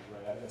attractions,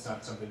 right? That's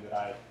not something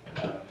that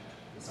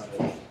it's not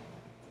a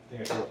thing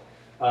I struggle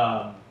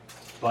with.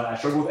 But I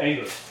struggle with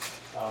anger.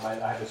 I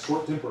have a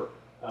short temper,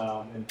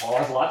 and Paul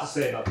has a lot to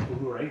say about people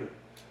who are angry.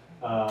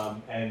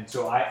 And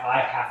so I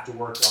have to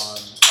work on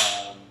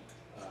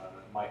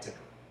my temper.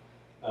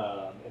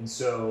 And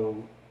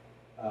so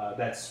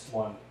that's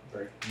one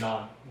very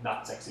not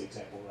sexy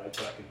example, right?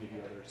 But I could give you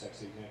other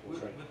sexy examples,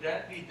 right? Would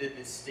that be the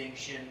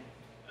distinction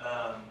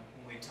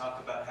when we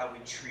talk about how we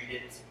treat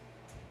it?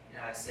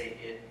 And I say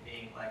it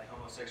being like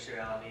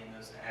homosexuality and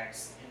those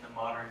acts in the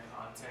modern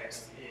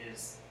context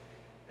is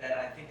that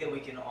I think that we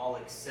can all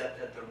accept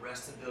that the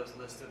rest of those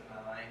list of 9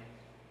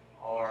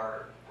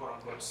 are quote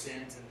unquote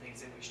sins and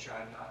things that we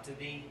strive not to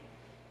be.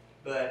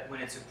 But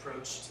when it's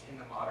approached in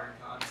the modern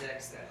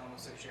context, that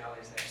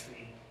homosexuality is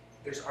actually,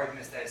 there's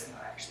arguments that it's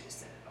not actually a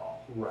sin at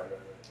all. Right.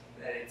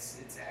 That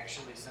it's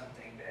actually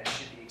something that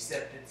should be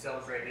accepted,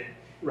 celebrated,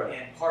 Right.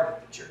 and part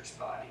of the church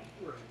body.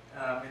 Right.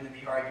 And then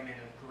the argument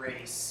of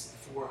grace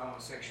for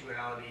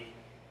homosexuality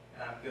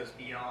goes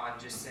beyond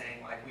just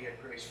saying like we have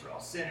grace for all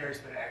sinners,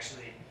 but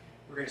actually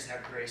we're going to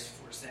have grace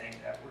for saying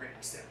that we're going to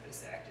accept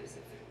this act as if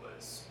it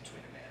was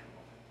between a man and a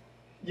woman.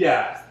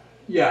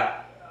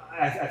 Yeah.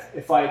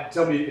 If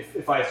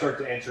I start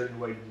to answer it in a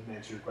way that didn't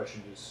answer your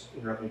question, just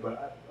interrupt me.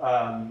 But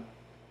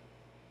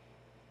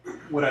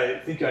what I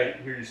think I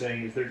hear you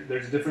saying is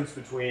there's a difference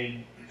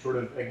between sort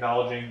of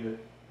acknowledging that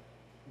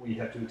we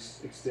have to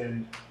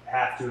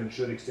and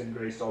should extend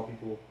grace to all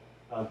people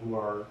who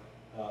are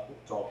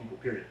to all people,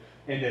 period,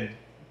 and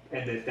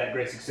that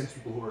grace extends to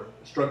people who are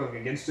struggling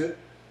against it.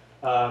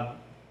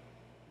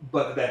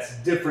 But that's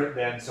different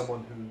than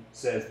someone who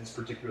says this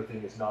particular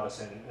thing is not a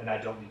sin and I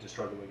don't need to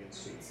struggle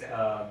against it.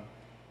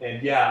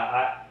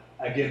 Exactly.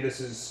 Again, this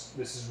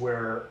is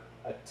where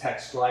a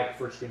text like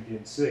 1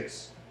 Corinthians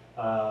 6,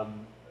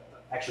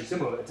 actually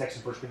similar, a text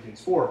in 1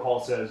 Corinthians 4,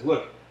 Paul says,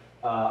 look,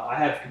 I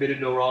have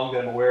committed no wrong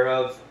that I'm aware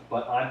of,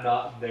 but I'm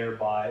not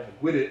thereby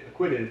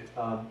acquitted.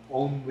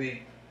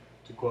 Only,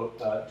 to quote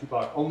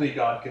Tupac, only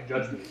God can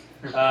judge me.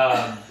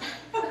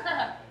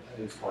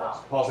 Is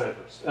Paul said it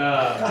first.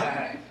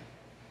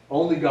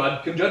 Only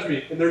God can judge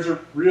me. And there's a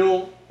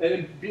real,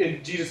 and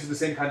Jesus is the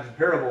same kinds of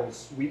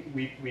parables.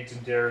 We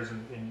and dares,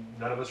 and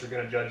none of us are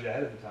going to judge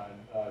ahead of the time.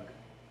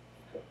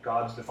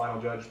 God's the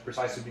final judge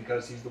precisely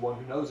because he's the one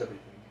who knows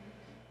everything.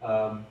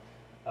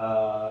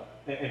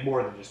 And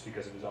more than just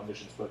because of his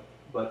omniscience,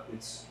 but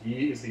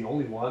he is the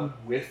only one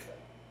with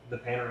the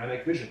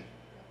panoramic vision.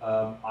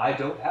 I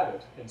don't have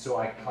it, and so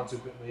I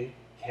consequently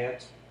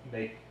can't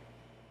make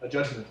a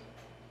judgment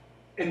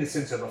in the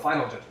sense of a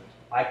final judgment.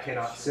 I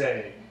cannot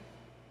say,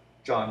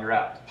 John, you're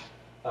out.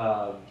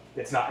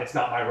 It's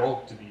not my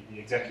role to be the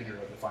executor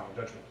of the final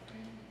judgment.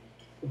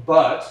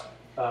 But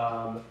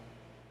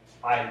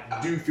I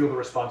do feel the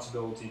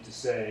responsibility to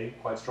say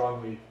quite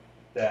strongly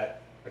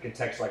that, like a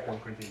text like 1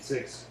 Corinthians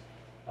 6,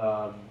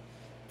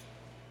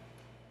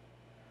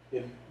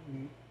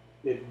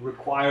 it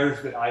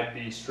requires that I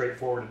be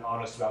straightforward and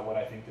honest about what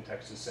I think the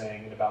text is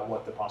saying and about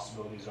what the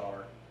possibilities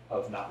are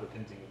of not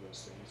repenting of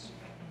those things.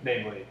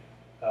 Namely,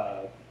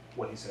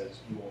 what he says,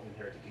 you won't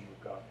inherit the kingdom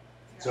of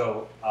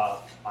So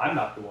I'm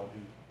not the one who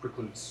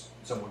precludes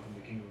someone from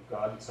the kingdom of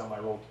God. It's not my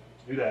role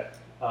to do that.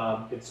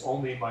 It's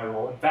only my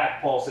role. In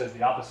fact, Paul says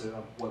the opposite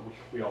of what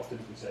we all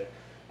typically say.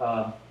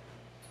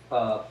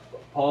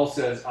 Paul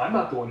says, I'm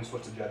not the one who's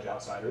supposed to judge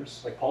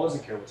outsiders. Like, Paul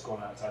doesn't care what's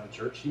going on outside the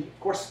church. Of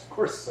course, of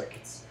course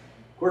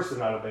they're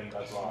not obeying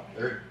God's law.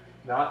 They're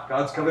not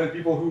God's covenant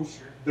people who,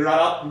 they're not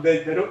out,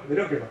 they don't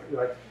give a,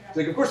 like, it's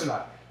like, of course they're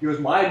not. He goes,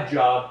 my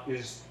job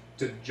is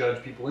to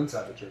judge people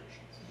inside the church.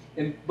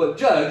 But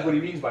judge, what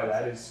he means by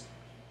that is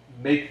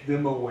make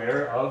them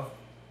aware of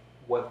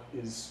what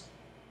is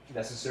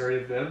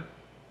necessary of them,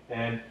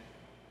 and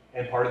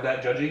part of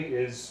that judging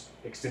is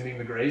extending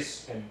the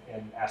grace and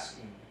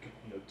asking,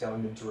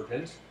 telling them to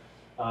repent,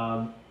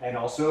 and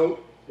also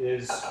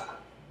is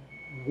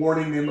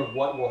warning them of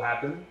what will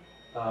happen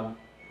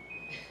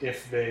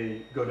if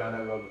they go down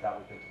that road without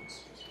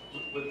repentance.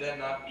 Would that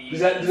not be? Does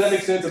that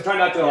make sense? I'm trying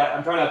not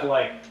to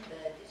like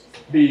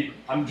be.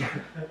 I'm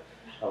trying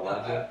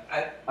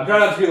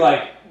not to be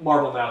like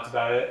marble mouthed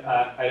about it.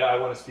 I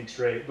want to speak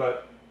straight,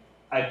 but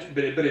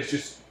it's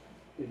just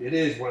it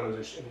is one of those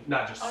issues.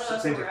 Not just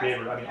same for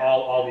favor. I mean,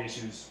 all the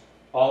issues,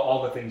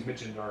 all the things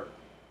mentioned are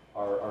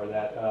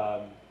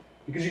that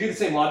because you get the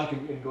same logic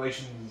in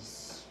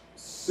Galatians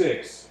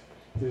 6.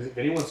 If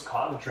anyone's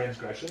caught in a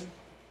transgression,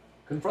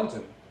 confront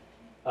him.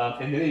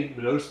 And then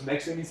notice the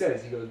next thing he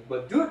says. He goes,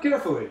 but do it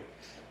carefully,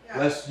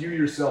 lest you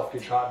yourself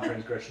get caught in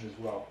transgression as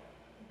well.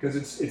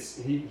 Because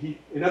he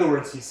in other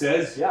words, he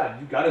says, you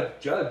got to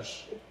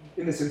judge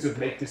in the sense of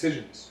make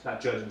decisions,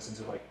 not judge in the sense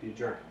of like be a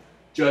jerk.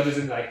 Judge as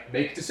in like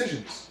make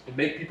decisions and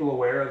make people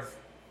aware of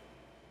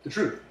the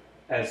truth,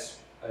 as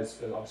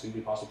obviously the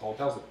Apostle Paul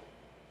tells them.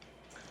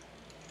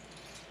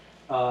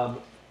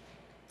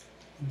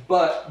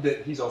 But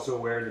that he's also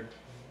aware that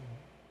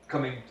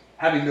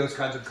having those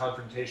kinds of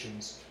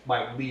confrontations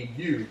might lead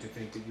you to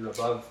think that you're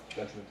above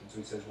judgment, and so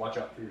he says, watch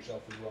out for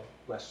yourself as well,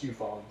 lest you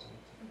fall into it.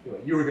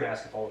 Anyway, you were going to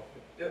ask a follow-up.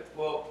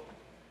 Well,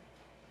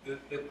 the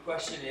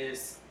question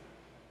is,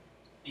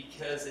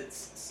 because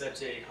it's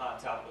such a hot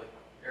topic,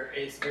 or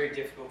it's very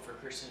difficult for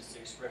Christians to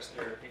express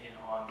their opinion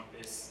on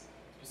this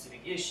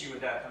specific issue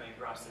without coming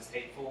across as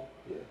hateful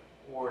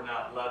or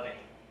not loving.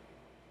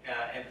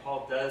 And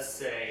Paul does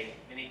say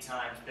many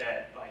times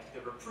that like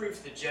the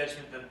reproof, the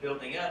judgment, the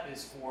building up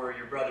is for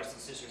your brothers and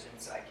sisters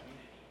inside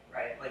community,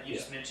 right? Like you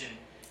just mentioned,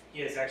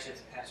 he has actually as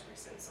a pastor he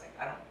says like,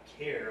 I don't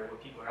care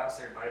what people are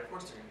outside about, of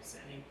course they're going to be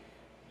sinning.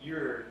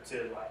 You're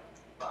to like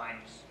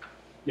bind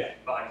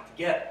body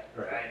together,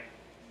 right?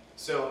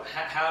 So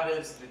how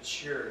does the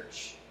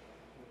church,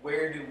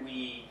 where do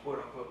we quote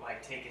unquote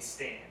like take a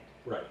stand?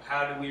 Right.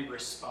 How do we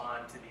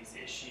respond to these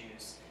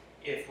issues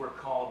if we're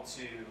called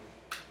to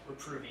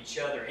reprove each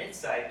other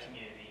inside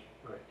community?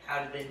 Right.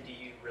 How do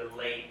you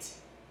relate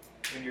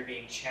when you're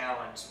being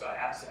challenged by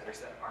outsiders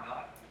that are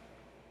not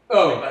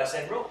by the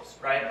same rules,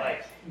 right?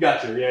 Like,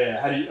 gotcha. Yeah.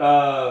 How do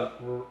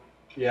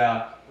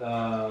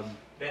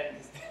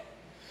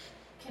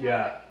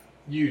you?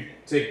 You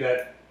take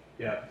that.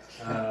 Yeah.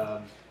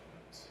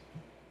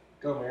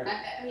 Go, Mary.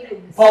 I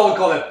mean, Paul would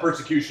call that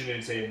persecution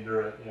and say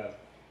endure it. Yeah.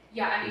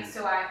 Yeah, I mean,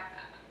 so I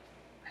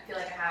feel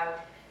like I have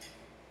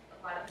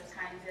a lot of those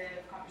kinds of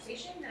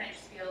conversations, and I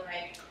just feel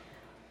like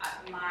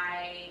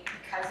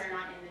because they're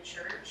not in the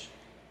church,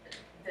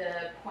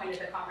 the point of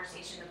the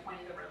conversation, the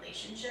point of the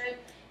relationship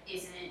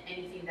isn't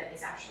anything that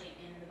is actually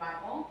in the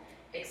Bible,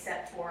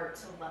 except for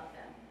to love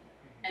them.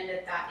 And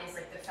that is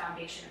like the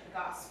foundation of the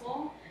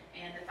gospel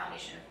and the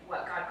foundation of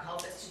what God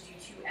calls us to do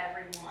to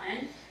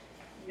everyone,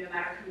 no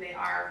matter who they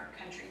are,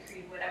 country,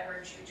 creed,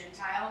 whatever, Jew,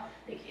 Gentile,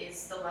 like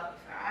is the love of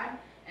God.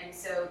 And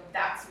so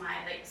that's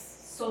my like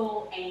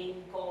sole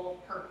aim, goal,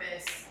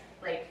 purpose,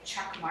 like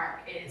check mark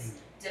is,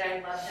 did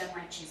I love them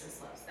like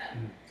Jesus loves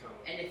them?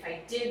 And if I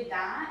did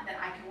that, then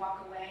I can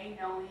walk away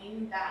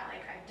knowing that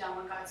like I've done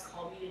what God's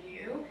called me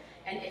to do.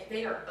 And if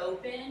they are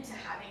open to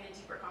having a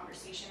deeper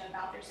conversation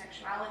about their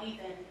sexuality,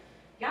 then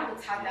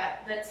let's have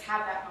that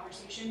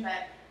conversation.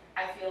 But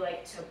I feel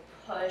like to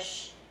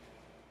push,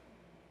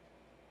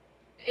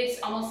 it's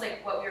almost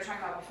like what we were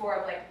talking about before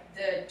of like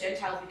the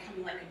Gentiles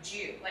becoming like a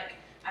Jew. Like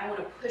I don't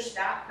want to push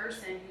that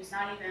person who's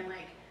not even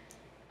like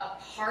a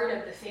part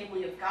of the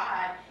family of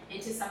God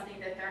into something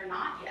that they're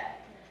not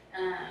yet.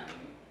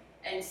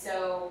 And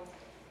so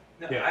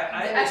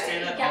I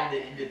understand that on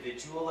the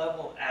individual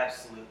level,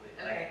 absolutely.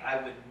 Okay. Like I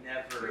would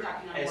never,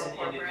 as an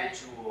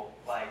individual,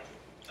 like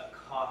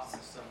accost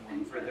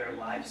someone for their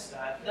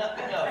lifestyle. No,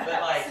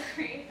 but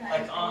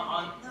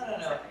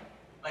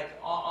like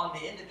on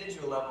the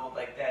individual level,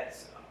 like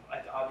that's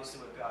like obviously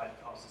what God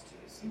calls us to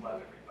is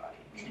love everybody,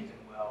 treat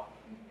them well,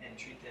 and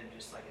treat them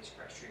just like as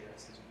Christ treated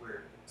us, because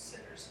we're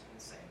sinners in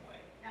the same way,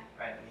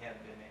 right? We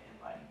haven't been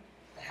enlightened.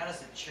 How does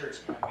the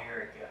church in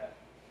America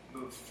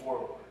move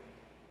forward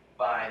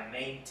by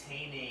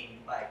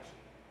maintaining like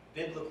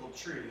biblical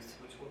truth,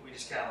 which what we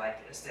just kind of like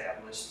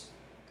established,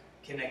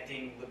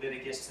 connecting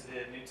Leviticus to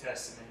the New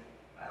Testament,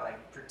 by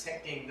like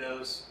protecting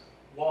those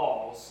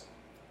walls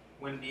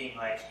when being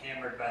like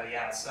hammered by the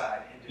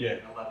outside and doing it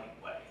in a loving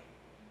way?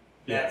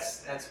 Yeah.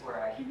 That's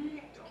where I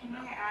Can don't know.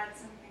 I add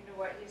something to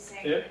what he's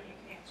saying, Yeah. and you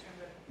can answer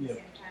them at the Yeah.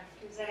 same time?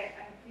 Because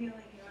I'm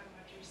feeling you and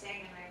what you're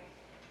saying, and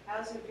I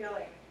also feel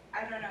like,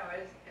 I don't know,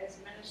 as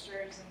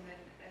ministers and then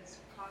as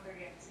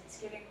congregants, it's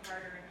getting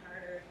harder and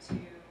harder to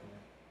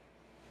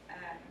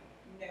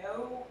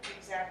know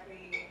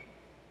exactly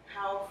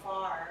how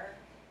far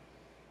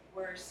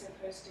we're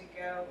supposed to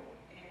go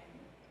in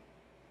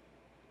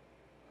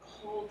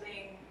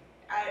holding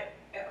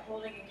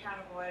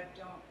accountable. I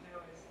don't know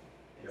is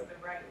Yep. the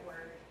right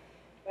word,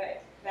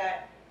 but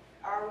that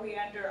are we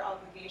under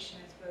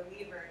obligation as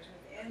believers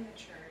within the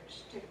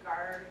church to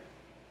guard,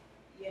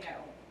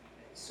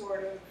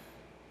 sort of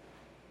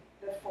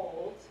the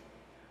fold,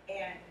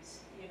 and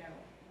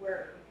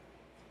we're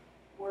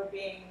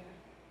being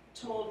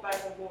told by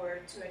the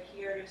Lord to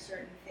adhere to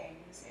certain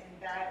things,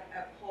 and that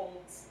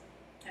upholds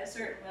a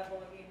certain level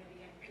of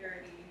unity and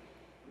purity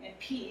and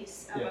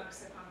peace Yeah.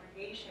 amongst the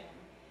congregation.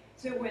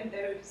 So when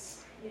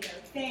those,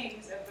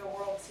 things of the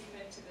world seep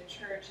into the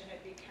church and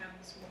it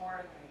becomes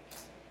more like,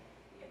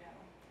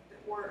 the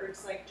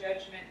words like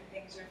judgment and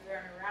things are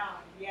thrown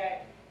around,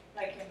 yet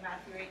like in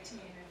Matthew 18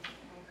 and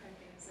 1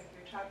 Corinthians like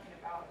you're talking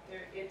about,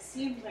 it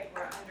seems like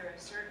we're under a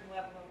certain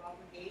level of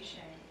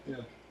obligation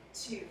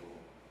to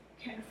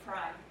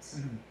confront,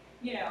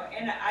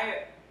 and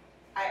I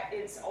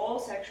it's all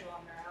sexual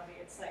immorality.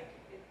 It's like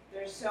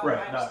there's so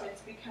Right, much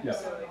that's become yeah.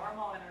 so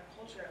normal in our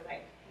culture.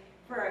 Like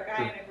for a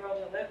guy and a girl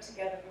to live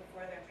together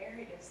before they're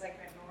married is like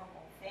a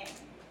normal thing.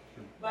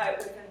 But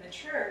within the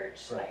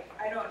church, Right. like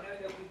I don't know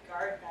that we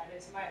guard that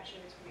as much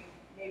as we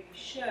maybe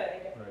should.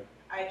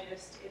 Right.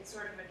 It's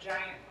sort of a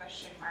giant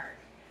question mark.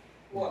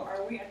 Well,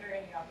 are we under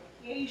any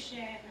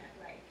obligation?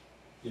 Like,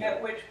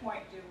 at which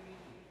point do we,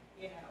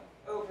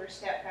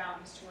 overstep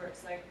bounds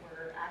towards like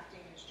we're acting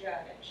as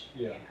judge?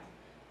 Yeah.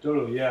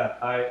 Totally, yeah.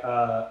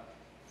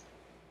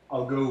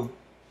 I'll go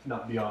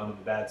not beyond in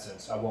the bad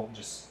sense. I won't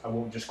just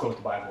quote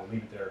the Bible and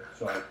leave it there.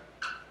 So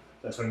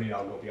that's what I mean.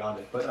 I'll go beyond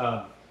it. But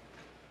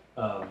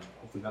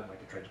hopefully not in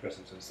like a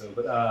transgressive sense though.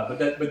 But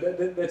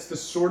that's the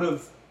sort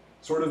of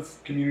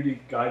community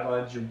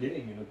guidelines you're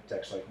getting in a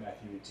text like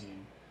Matthew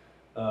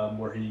 18,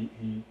 where he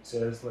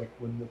says like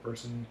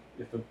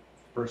if the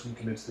person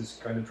commits this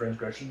kind of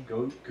transgression,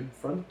 go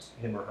confront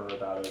him or her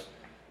about it,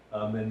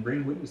 and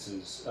bring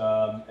witnesses,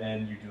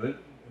 and you do it.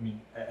 I mean,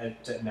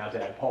 now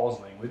to add Paul's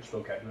language,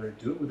 vocabulary,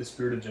 do it with a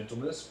spirit of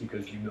gentleness,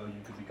 because you know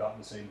you could be caught in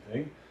the same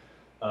thing,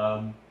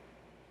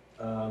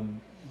 and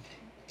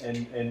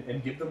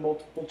give them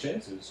multiple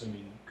chances. I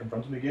mean,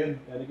 confront them again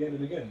and again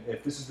and again.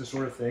 If this is the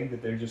sort of thing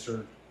that they're just sort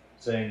of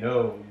saying,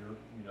 no,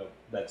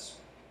 that's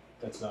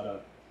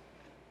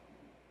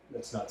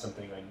not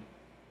something I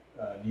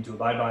need to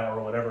abide by or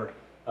whatever.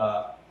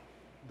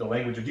 The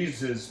language of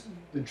Jesus is,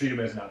 then treat him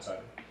as an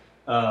outsider.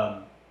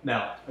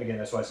 Now, again,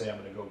 that's why I say I'm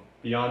going to go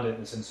beyond it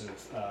in the sense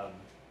of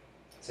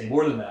say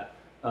more than that,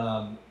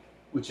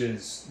 which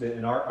is that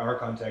in our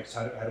context,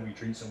 how do we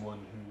treat someone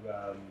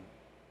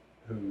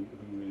who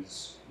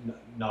is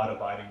not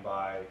abiding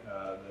by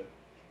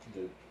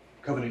the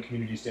covenant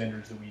community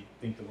standards that we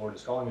think the Lord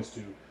is calling us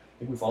to? I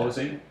think we follow the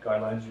same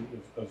guidelines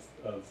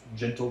of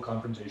gentle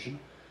confrontation.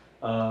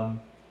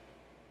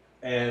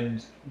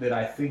 And that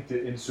I think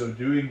that in so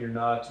doing, you're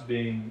not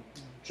being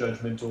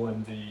judgmental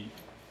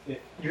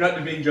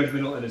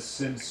in a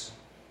sense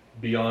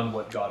beyond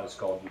what God has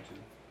called you to.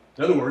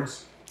 In other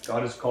words,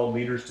 God has called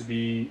leaders to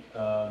be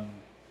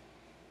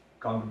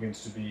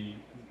congregants, to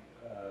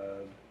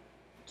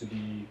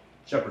be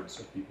shepherds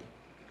of people,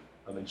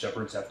 and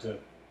shepherds have to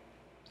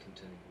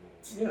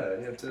you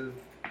have to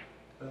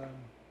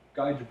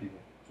guide your people.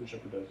 That's what a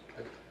shepherd does.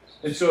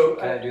 And so,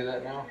 Can I do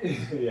that now?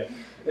 yeah.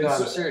 No, And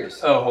I'm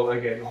serious. Oh, hold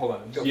on.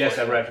 Go Yes,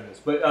 for it. I'm after this.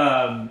 But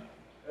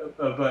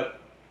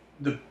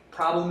the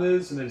problem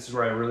is, and this is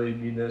where I really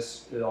mean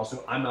this,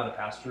 also, I'm not a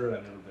pastor, and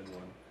I've never been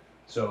one.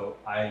 So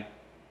I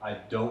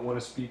don't want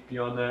to speak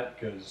beyond that,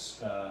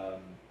 because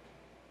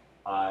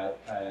I've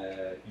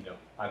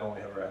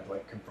only ever had to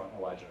like confront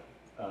Elijah.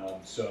 I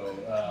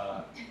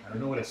don't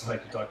know what it's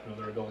like to talk to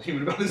another adult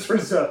human about this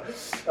sort of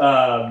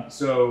stuff.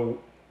 So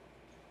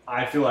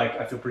I feel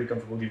pretty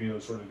comfortable giving you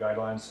those sort of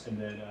guidelines, and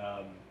then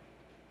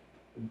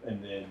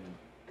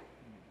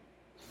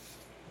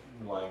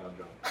relying on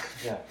John.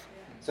 Yeah.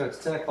 So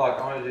it's 10 o'clock.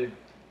 I want to do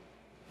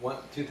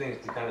two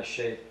things to kind of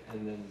shape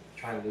and then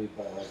try and leave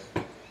by 11.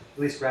 At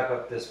least wrap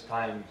up this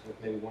time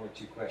with maybe one or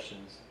two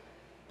questions.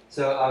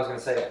 So I was going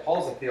to say,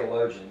 Paul's a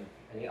theologian,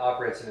 and he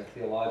operates in a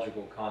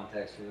theological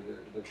context where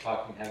they're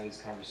talking, having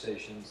these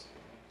conversations.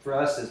 For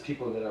us as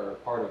people that are a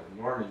part of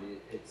Normandy,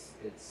 it's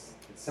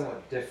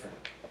somewhat different.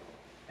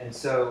 And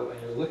so when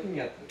you're looking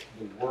at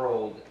the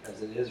world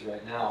as it is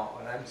right now,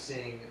 what I'm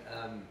seeing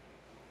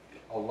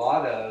a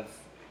lot of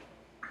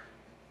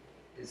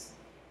is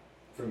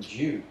from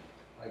Jude.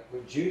 Like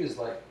what Jude is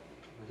like,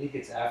 when he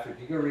gets after, if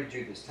you go read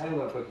Jude, this tiny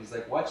little book, he's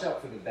like, watch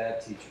out for the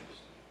bad teachers.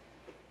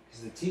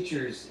 Because the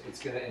teachers,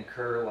 it's going to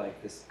incur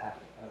like this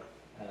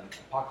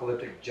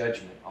apocalyptic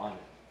judgment on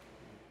it.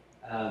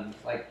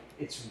 Like,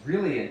 it's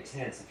really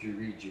intense if you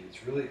read Jude.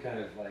 It's really kind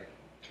of like,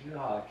 can you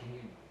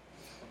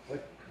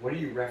what are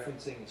you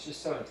referencing? It's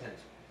just so intense.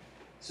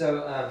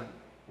 So,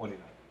 One Enoch.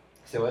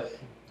 so what?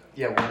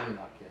 Yeah, one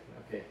Enoch. Yeah.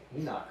 Okay,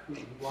 Enoch, who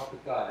walked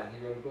with God, and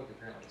he wrote a book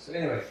apparently. So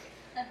anyway,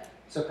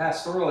 so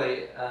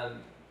pastorally,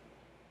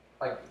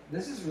 like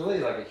this is really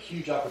like a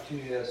huge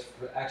opportunity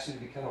for actually to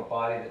become a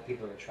body that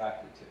people are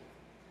attracted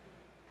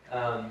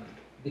to.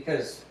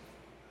 Because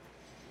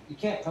you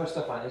can't post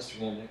up on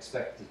Instagram and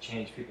expect to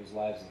change people's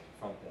lives and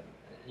confront them.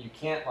 You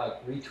can't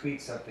like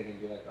retweet something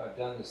and be like, oh, I've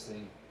done this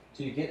thing.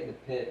 So you get in the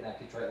pit and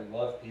actually try to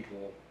love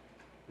people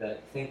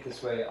that think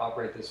this way,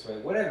 operate this way,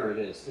 whatever it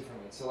is,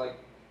 differently. So like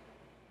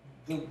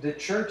the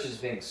church is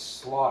being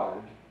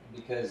slaughtered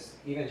because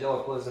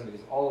evangelicalism,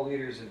 because all the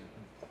leaders have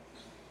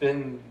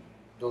been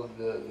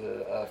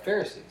the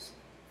Pharisees.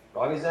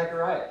 Ravi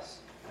Zacharias.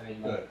 I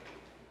mean, like,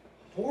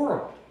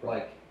 horrible.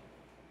 Like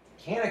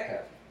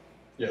Kanaka.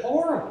 Yeah.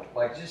 Horrible.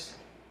 Like just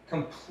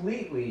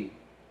completely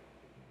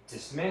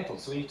dismantled.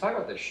 So when you talk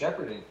about the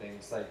shepherding thing,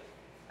 it's like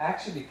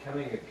actually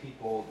becoming a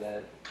people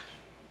that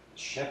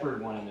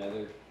shepherd one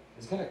another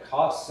is going to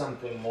cost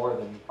something more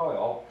than you're probably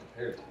all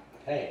prepared to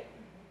pay.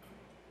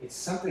 It's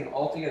something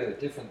altogether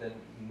different than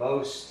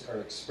most are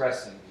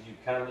expressing. You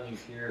come and you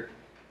hear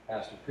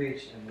pastor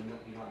preach, and then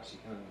you don't actually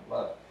come in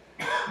love.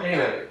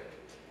 Anyway,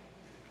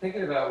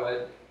 thinking about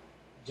what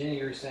Jenny,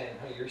 you were saying,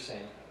 how you're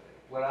saying,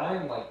 what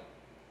I'm like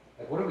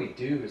what do we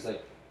do is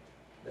like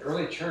the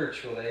early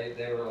church, well,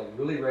 they were like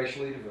really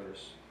racially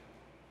diverse.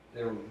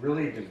 They were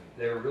really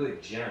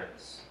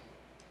generous.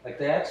 Like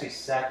they actually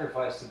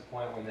sacrificed to the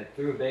point when they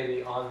threw a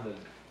baby on the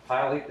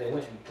pile heap, they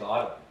went and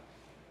got it.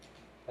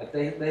 Like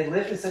they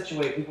lived in such a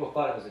way people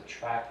thought it was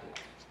attractive.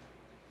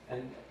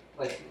 And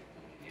like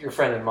your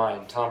friend of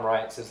mine, Tom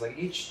Wright, says like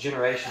each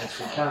generation has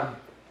to come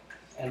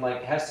and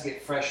like has to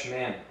get fresh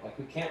manna. Like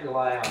we can't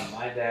rely on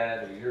my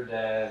dad or your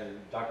dad or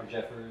Dr.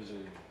 Jeffers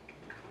or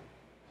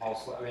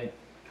Paul. I mean,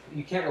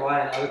 you can't rely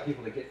on other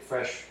people to get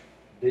fresh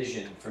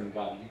vision from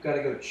God. You've got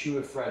to go chew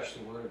afresh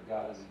the Word of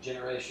God as a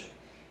generation.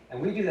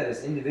 And we do that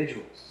as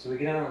individuals. So we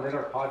get on and read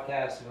our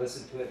podcast and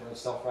listen to it, and we're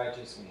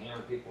self-righteous and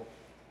hammer people.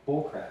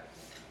 Bullcrap.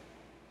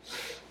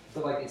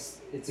 But like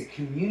it's a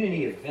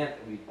community event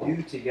that we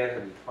do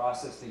together, we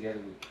process together,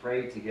 we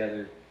pray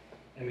together,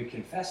 and we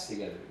confess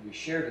together, we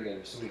share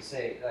together. So we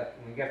say, like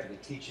when we get to the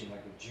teaching,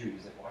 like with Jude,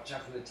 he's like, watch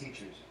out for the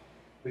teachers.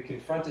 We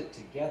confront it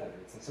together.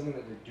 It's like something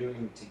that we're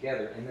doing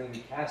together, and then we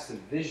cast a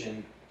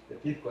vision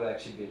that people could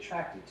actually be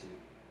attracted to.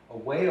 A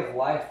way of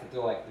life that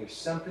they're like, there's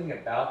something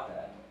about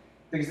that.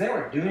 Because they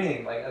weren't doing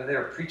anything, like they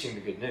were preaching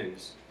the good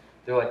news.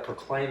 They're like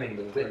proclaiming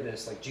the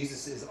witness, like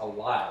Jesus is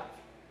alive.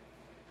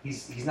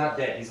 He's not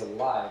dead, he's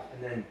alive.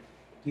 And then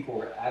people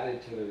were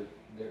added to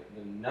their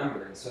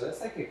number. And so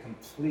that's like a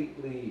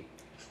completely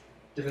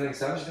different thing.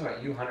 So I'm just thinking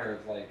about you, Hunter,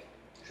 of like,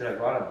 should I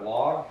write a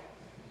blog?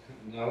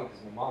 No, because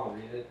my mom will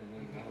read it and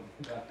then I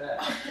don't know about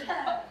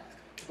that.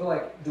 But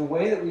like the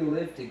way that we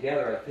live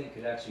together, I think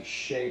could actually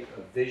shape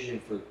a vision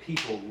for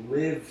people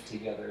live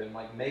together and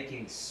like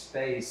making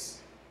space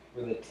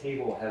where the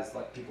table has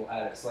like people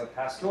at it. So like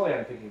pastorally,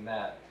 I'm thinking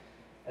that.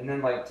 And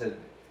then like to,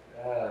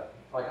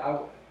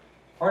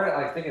 part of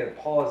like thinking of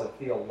Paul as a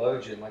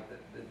theologian, like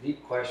the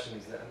deep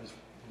questions that there's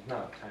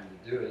not time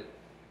to do it,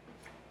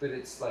 but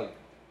it's like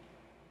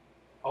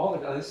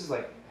this is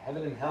like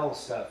heaven and hell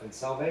stuff and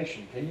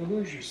salvation. Can you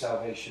lose your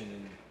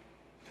salvation?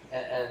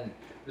 And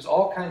there's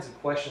all kinds of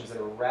questions that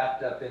are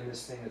wrapped up in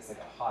this thing that's like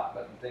a hot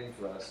button thing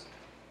for us.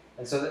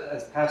 And so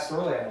as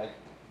pastorally, I'm like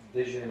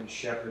vision,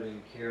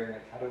 shepherding, caring,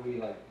 like how do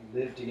we like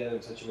live together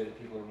in such a way that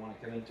people want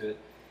to come into it?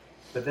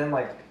 But then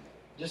like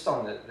just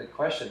on the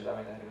questions, I mean,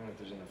 I don't know if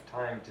there's enough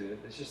time to it.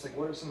 It's just like,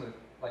 what are some of the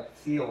like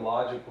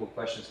theological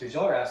questions? Because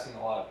y'all are asking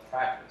a lot of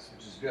practice,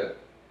 which is good.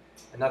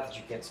 And not that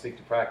you can't speak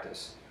to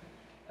practice.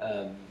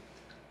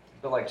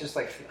 But like, just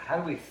like, how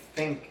do we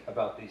think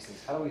about these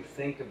things? How do we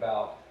think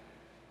about,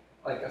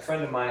 like a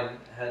friend of mine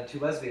had 2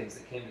 lesbians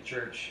that came to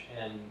church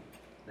and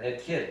they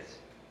had kids.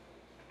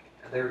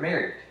 And they were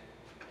married.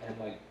 And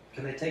like,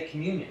 can they take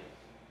communion?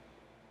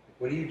 Like,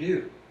 what do you do?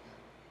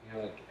 You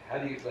know, like, how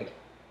do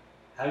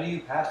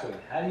you pastor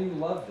them? How do you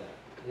love them?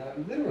 You know,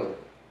 literally.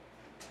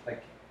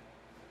 Like,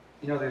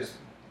 you know, there's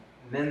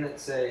men that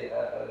say,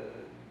 a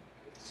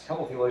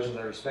couple theologians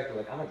I respect are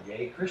like, I'm a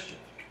gay Christian.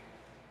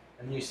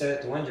 And you say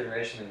it to one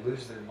generation, they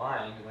lose their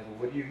mind. You're like, well,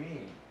 what do you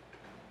mean?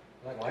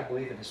 Like, well, I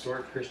believe in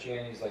historic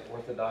Christianity's like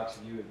orthodox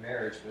view of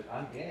marriage, but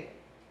I'm gay.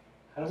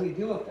 How do we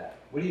deal with that?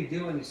 What do you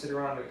do when you sit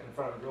around in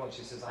front of a girl and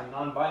she says, I'm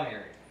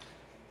non-binary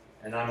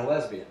and I'm a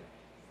lesbian?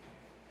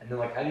 And then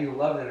like, how do you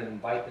love them and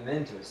invite them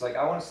into it? So like,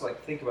 I want us to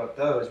like think about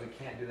those. We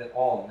can't do that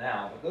all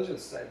now, but those are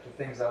the types of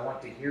things I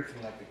want to hear from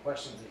you, like the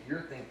questions that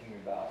you're thinking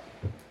about.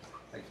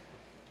 Like,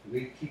 do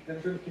we keep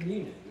them from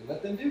communion? Do we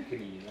let them do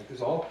communion? Like,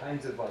 there's all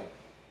kinds of like,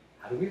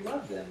 how do we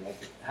love them? Like,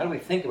 how do we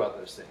think about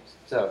those things?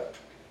 So,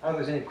 I don't know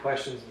if there's any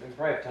questions. We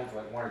probably have time for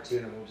like 1 or 2,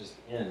 and then we'll just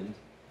end.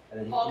 And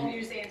then Paul, can you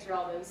just answer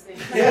all those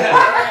things? Yeah.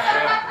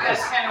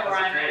 That's kind of where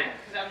I'm at,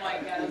 because I'm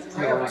like, yeah, that's a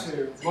real one.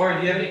 Lauren,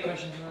 do you have any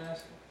questions you want to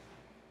ask?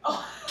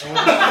 Oh.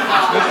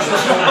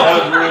 That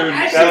was rude.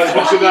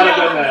 We should not have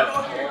done that.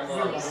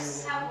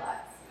 Please tell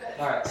us.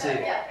 See,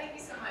 Yeah, thank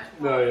you so much.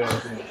 No,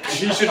 yeah.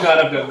 He should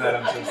not have done that.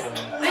 I'm so sorry.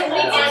 I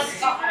think it's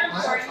super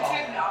important to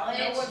acknowledge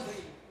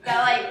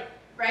that, like,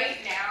 right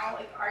now,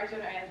 like,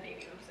 Arjun, I have a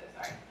baby, I'm so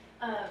sorry.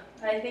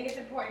 But I think it's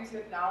important to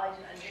acknowledge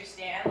and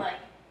understand, like,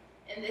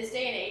 in this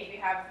day and age, we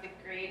have the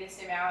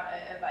greatest amount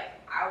of like,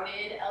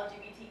 outed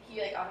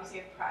LGBTQ, like, obviously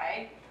with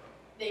Pride.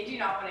 They do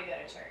not want to go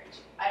to church.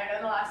 I don't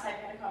know the last time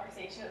I had a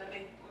conversation with them,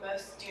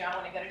 most do not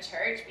want to go to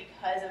church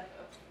because of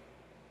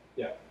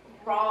Yeah.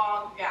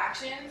 wrong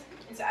reactions.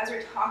 And so as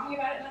we're talking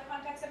about it in the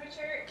context of a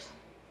church,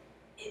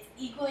 it's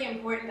equally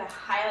important to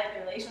highlight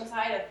the relational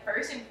side of,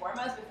 first and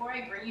foremost, before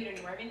I bring you to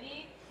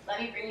Normandy, let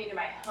me bring you to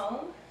my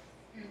home.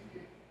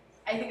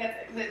 I think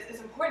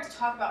it's important to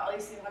talk about all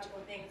these theological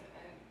things,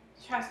 and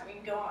trust me, we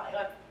can go on,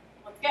 like,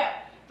 let's go.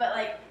 But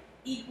like,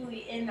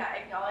 equally in that,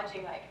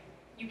 acknowledging, like,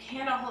 you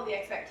cannot hold the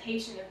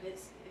expectation of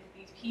these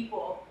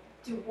people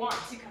to want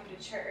to come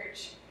to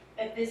church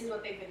if this is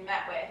what they've been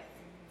met with.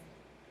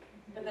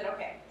 But then,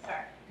 okay,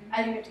 sorry,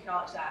 I think we have to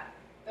acknowledge that.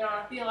 But on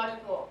a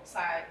theological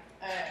side,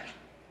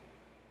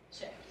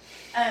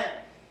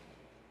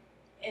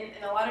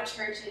 in a lot of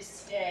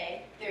churches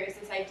today, there's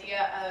this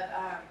idea of,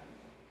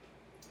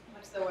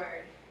 what's the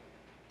word?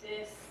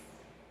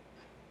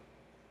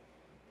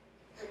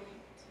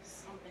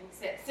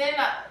 Sin,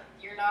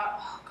 you're not,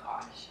 oh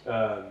gosh.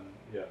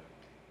 Yeah.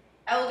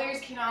 Elders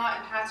cannot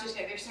and pastors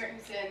can. There's certain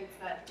sins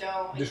that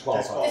don't.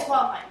 Disqualified.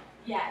 Disqualifying.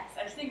 Yes,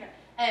 I was thinking.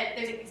 And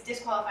there's like these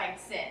disqualifying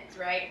sins,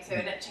 right? So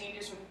that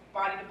changes from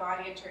body to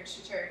body and church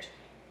to church.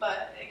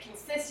 But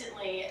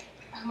consistently,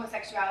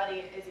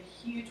 homosexuality is a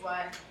huge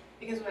one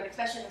because when,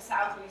 especially in the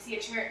South, when you see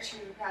a church who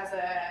has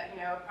a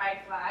pride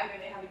flag or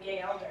they have a gay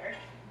elder,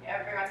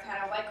 everyone's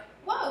kind of like,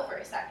 whoa, for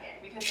a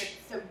second, because it's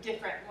so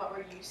different from what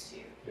we're used to.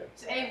 Yeah.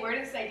 So where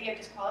does this idea of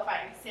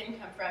disqualifying sin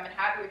come from, and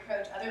how do we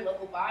approach other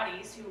local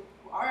bodies who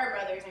are our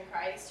brothers in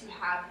Christ who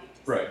have these?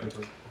 Right.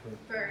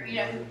 For we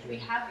have these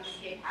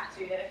gay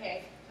pastors.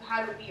 Okay, so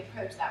how do we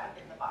approach that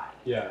within the body?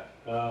 Yeah,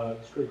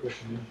 that's a great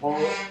question.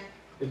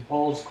 In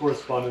Paul's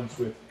correspondence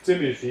with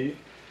Timothy,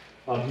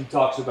 he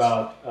talks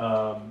about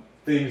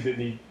things that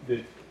need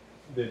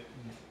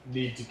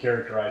to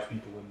characterize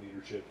people in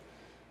leadership.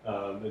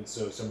 And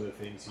so some of the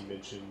things he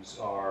mentions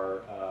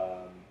are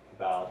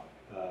about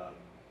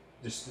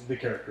just the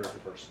character of the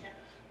person.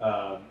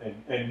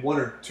 And one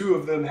or two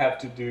of them have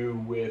to do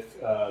with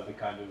the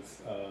kind of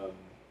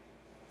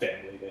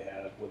family they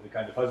have, what the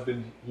kind of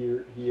husband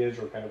he is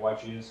or kind of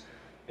wife she is,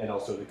 and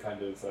also the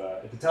kind of,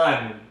 at the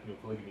time,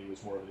 polygamy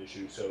was more of an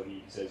issue, so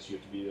he says you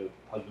have to be the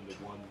husband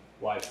of one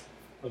wife,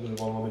 husband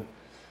of one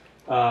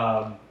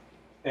woman.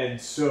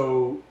 And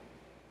so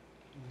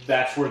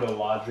that's where the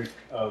logic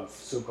of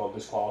so-called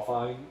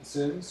disqualifying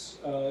sins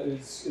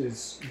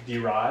is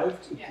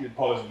derived. Yeah.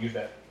 Paul doesn't use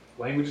that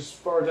language as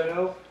far as I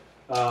know.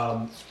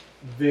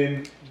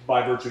 Then,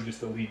 by virtue of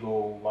just the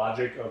legal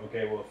logic of,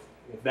 okay, well,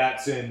 if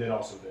that sin, then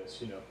also this,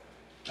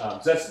 So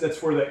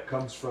that's where that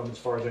comes from, as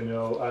far as I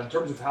know. In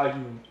terms of how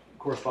you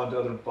correspond to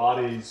other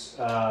bodies,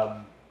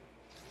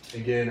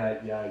 again,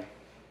 I'm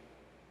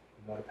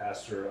not a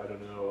pastor. I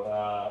don't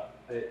know.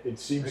 It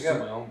seems. I got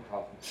my own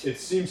problems. It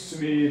seems to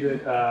me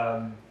that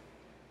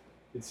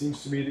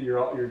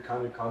you're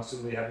kind of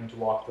constantly having to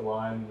walk the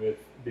line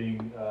with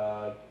being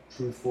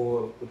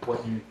truthful with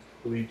what you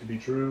believe to be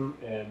true,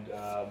 and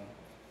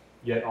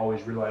yet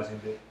always realizing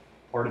that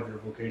part of your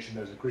vocation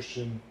as a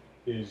Christian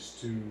is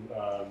to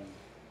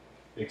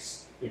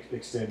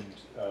extend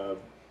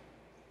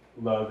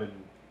love and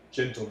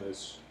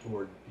gentleness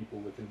toward people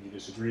with whom you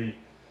disagree.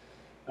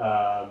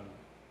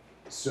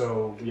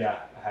 So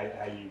yeah, how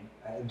you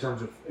in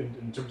terms of if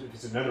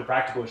it's another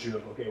practical issue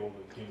of, okay, well,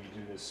 can we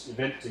do this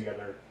event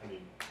together? I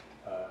mean,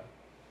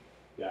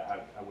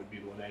 I would be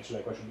the one to answer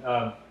that question.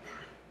 I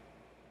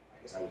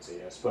guess I would say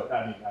yes, but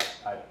I mean,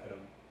 I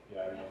don't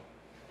know.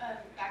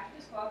 Back to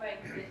disqualifying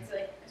sins,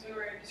 like as we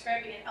were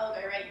describing an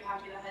elder, right? You have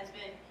to be the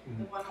husband,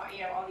 the one,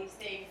 all these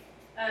things.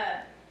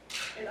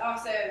 It's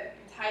also in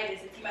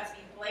Titus that you must be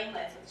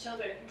blameless with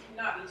children who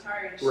cannot be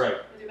charged Right.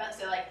 with rebellion.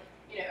 So like,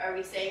 are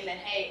we saying then,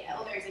 hey,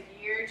 elders, if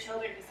your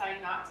children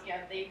decide not to,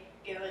 they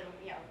give them,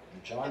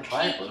 John the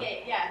Piper.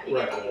 PK, they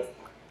Right. get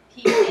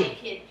these PK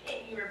kid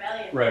in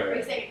rebellion. Right, Are we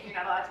right. saying if you're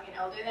not allowed to be an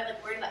elder, then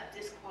like where does that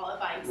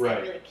disqualifying sin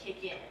Right. really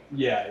kick in?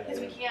 Yeah. Because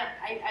we can't.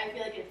 I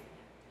feel like it's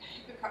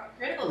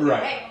hypocritical.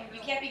 Right. Hey,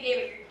 you can't be gay,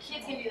 but your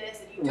kids can do this,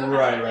 and you don't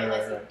Right, have to be right,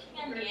 blameless, right, and you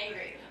can be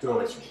angry.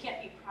 Totally. But you can't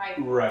be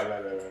prideful. Right.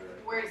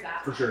 Where's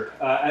that? For sure.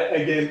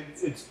 Again,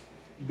 it's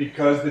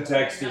because the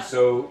text is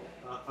so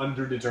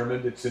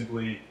underdetermined. It's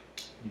simply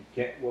you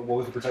can't. What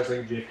was the precise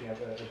language? You can't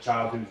have a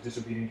child who's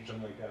disobedient or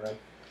something like that, right?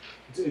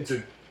 It's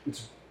a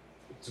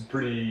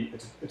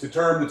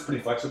term that's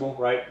pretty flexible,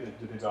 right? It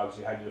depends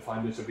obviously how you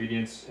define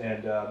disobedience,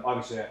 and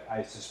obviously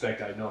I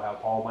suspect I know how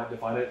Paul might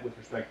define it with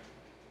respect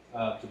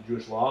to the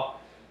Jewish law,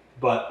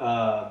 but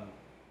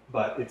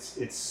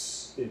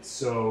it's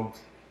so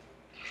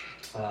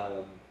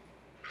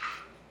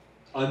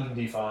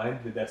undefined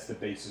that that's the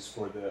basis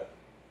for the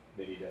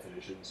many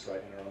definitions,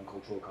 right, in our own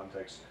cultural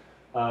context.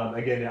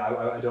 Again,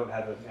 I don't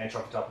have an answer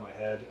off the top of my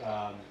head.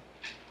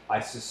 I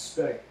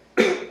suspect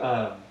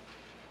the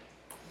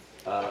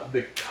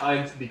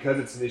kinds, because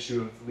it's an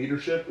issue of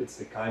leadership, it's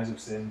the kinds of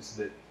sins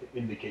that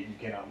indicate you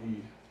cannot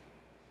lead.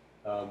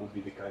 Would be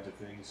the kinds of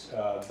things.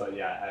 But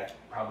yeah, I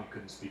probably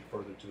couldn't speak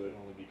further to it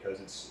only because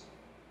it's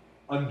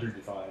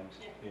underdefined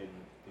in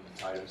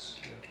Titus.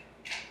 Yeah.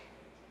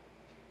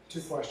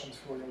 2 questions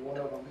for you. One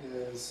of them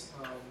is,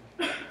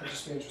 I'd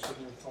just be interested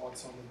in your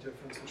thoughts on the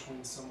difference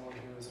between someone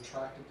who is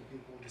attracted to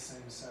people of the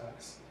same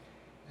sex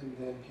and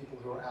then people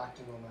who are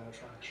acting on that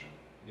attraction.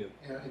 Yep.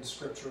 And in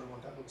Scripture and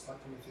what that looks like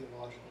from a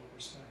theological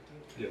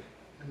perspective. Yep.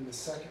 And the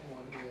second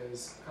one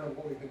is kind of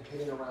what we've been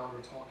hitting around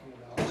or talking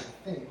about, I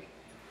think,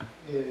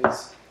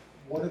 is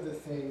what are the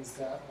things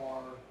that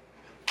are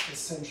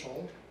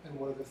essential and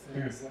what are the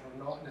things that are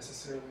not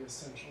necessarily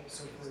essential.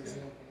 So for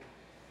example,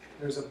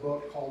 there's a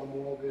book called The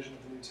Moral Vision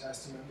of the New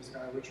Testament. There's a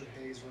guy, Richard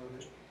Hayes, wrote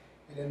it.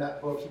 And in that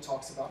book, he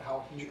talks about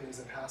how he is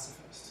a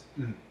pacifist.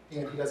 Mm-hmm.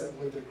 And he doesn't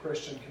believe that a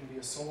Christian can be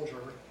a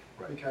soldier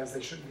Right. because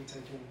they shouldn't be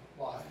taking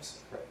lives.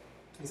 Right.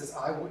 He says,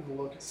 I wouldn't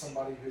look at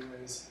somebody who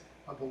is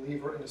a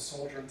believer and a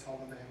soldier and tell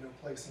them they have no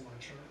place in my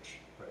church.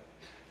 Right.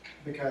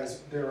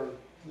 Because there are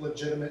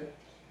legitimate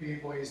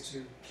ways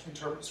to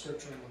interpret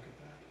Scripture and look at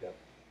that. Yep.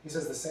 He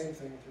says the same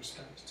thing with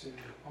respect to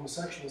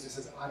homosexuals. He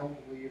says, I don't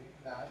believe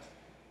that.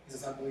 He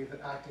says, I believe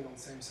that acting on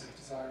same-sex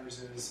desires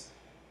is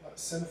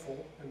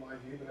sinful in my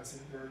view, but I see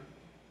that there are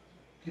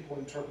people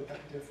who interpret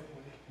that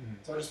differently. Mm-hmm.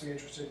 So I'd just be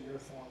interested in your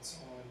thoughts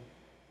on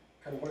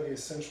kind of what are the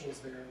essentials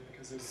there,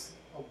 because there's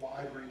a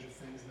wide range of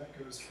things that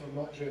goes from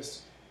not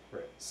just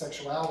Right.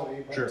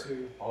 sexuality, but Sure.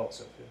 to, All that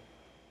stuff. Yeah.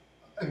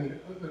 I mean,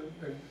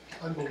 an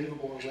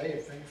unbelievable array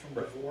of things from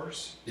Right.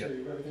 divorce Yep. to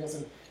everything else.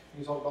 And when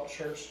you talk about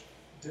church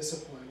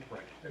discipline,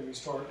 Right. and we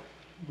start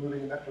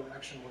moving in that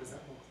direction, what does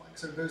that look like?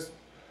 So those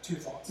 2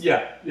 thoughts.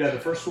 Yeah. The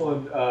first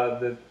one,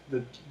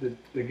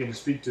 again, to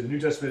speak to the New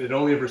Testament, it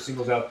only ever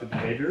singles out the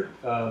behavior.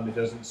 It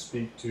doesn't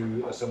speak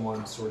to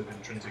someone's sort of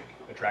intrinsic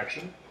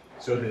attraction.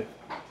 So that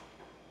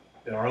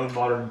in our own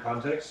modern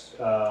context,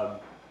 I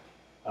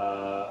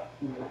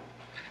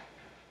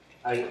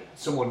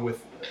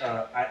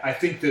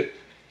think that,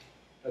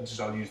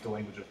 I'll use the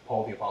language of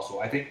Paul the Apostle.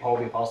 I think Paul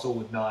the Apostle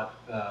would not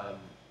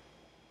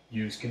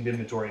use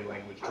condemnatory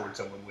language towards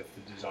someone with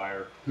the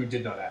desire who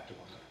did not act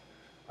upon it.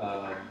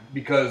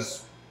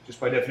 Because just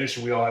by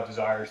definition, we all have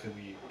desires that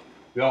we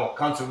all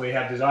constantly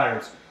have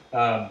desires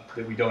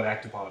that we don't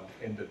act upon.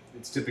 And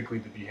it's typically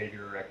the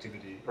behavior or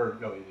activity, or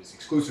no, it is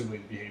exclusively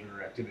the behavior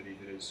or activity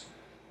that is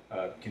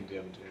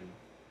condemned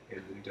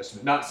in the New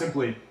Testament. Not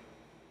simply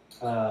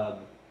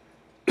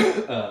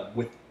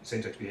with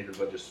same-sex behavior,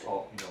 but just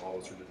all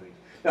those sort of things.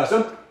 Now,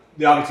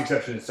 the obvious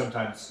exception is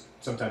sometimes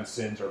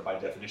sins are by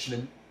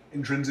definition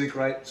intrinsic,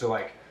 right? So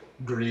like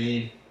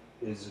greed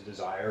is a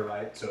desire,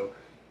 right? So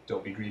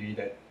don't be greedy.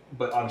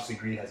 But obviously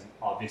greed has an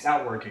obvious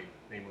outworking,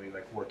 namely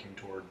like working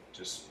toward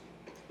just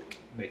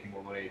making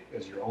more money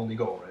as your only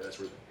goal, right? That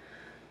sort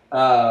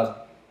of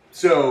thing.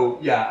 So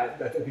yeah,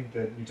 I think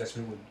the New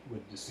Testament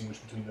would distinguish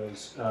between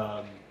those.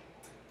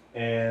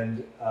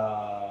 And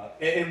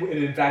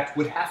in fact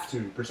would have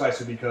to,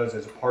 precisely because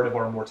as a part of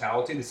our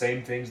mortality, the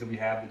same things that we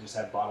have that just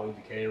have bodily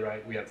decay,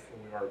 right? We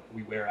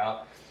wear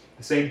out.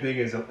 The same thing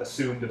is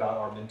assumed about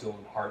our mental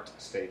and heart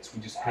states.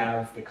 We just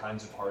have the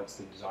kinds of hearts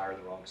that desire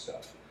the wrong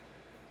stuff,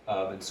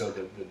 and so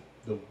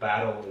the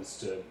battle is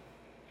to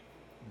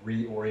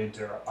reorient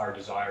our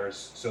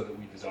desires so that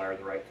we desire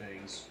the right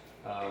things.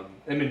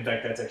 And in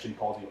fact, that's actually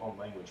Paul's own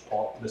language.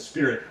 The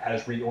Spirit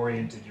has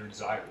reoriented your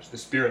desires. The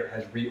Spirit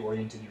has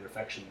reoriented your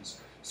affections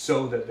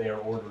so that they are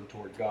ordered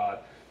toward God.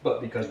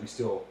 But because we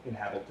still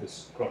inhabit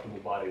this corruptible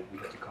body, we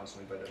have to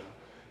constantly fight it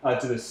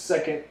out. To the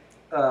second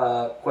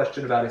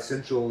question about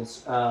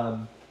essentials,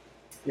 again,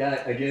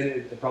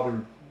 I probably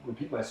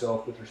repeat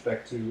myself with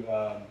respect to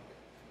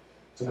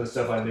some of the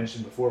stuff I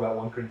mentioned before about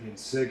 1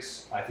 Corinthians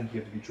 6. I think you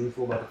have to be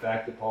truthful about the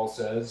fact that Paul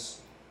says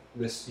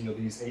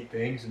these 8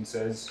 things and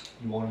says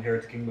you won't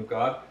inherit the kingdom of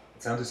God.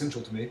 It sounds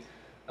essential to me.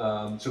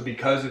 So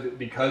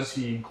because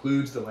he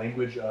includes the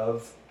language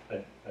of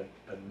a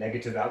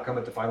negative outcome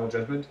at the final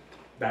judgment,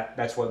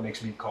 that's what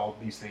makes me call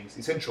these things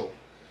essential.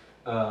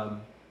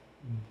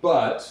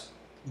 But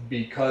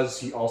because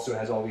he also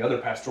has all the other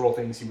pastoral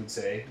things he would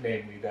say,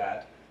 namely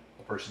that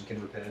a person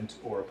can repent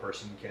or a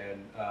person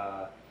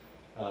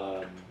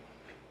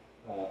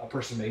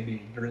may be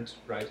ignorant,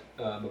 right?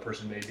 A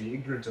person may be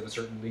ignorant of a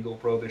certain legal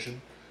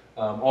prohibition.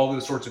 All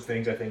those sorts of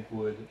things, I think,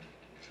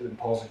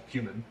 Paul's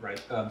human,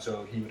 right?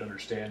 So he would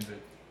understand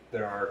that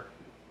there are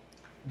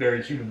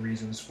very human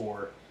reasons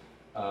for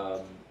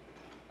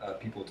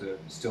people to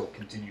still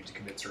continue to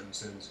commit certain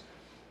sins.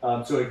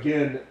 So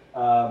again,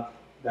 I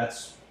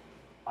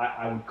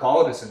would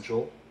call it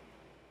essential.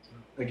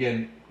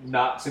 Again,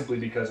 not simply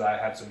because I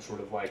have some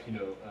sort of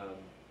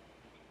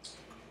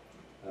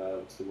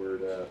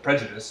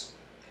prejudice,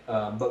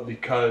 but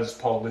because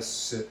Paul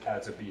lists it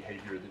as a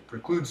behavior that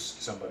precludes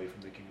somebody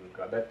from the kingdom of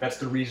God. That's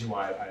the reason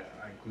why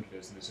I included it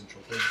as an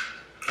essential thing.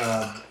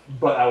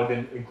 But I would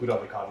then include all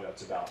the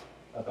caveats about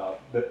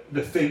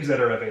the things that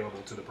are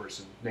available to the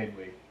person,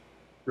 namely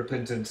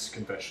repentance,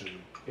 confession,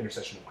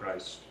 intercession of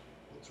Christ,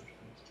 all sorts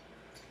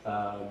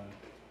of things.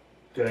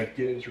 Did I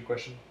get your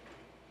question?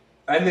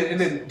 And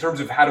then in terms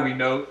of how do we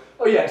know?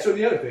 Oh yeah. So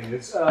the other thing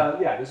is,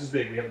 this is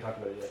big. We haven't talked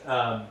about it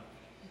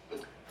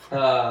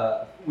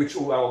yet. Which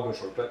I'll go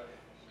short, but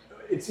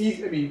it's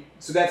easy. I mean,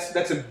 so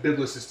that's a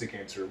biblicistic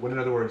answer. When in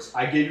other words,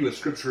 I gave you a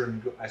scripture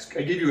and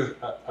I gave you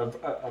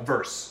a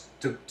verse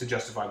to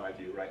justify my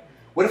view, right?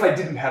 What if I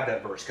didn't have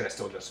that verse? Could I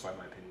still justify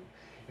my opinion?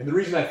 And the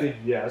reason I think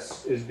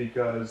yes is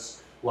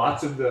because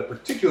lots of the,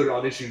 particularly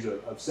on issues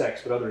of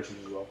sex, but other issues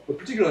as well, but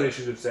particularly on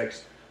issues of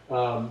sex,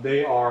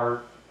 they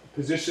are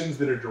positions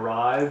that are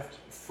derived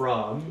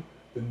from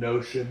the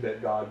notion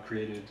that God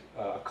created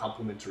a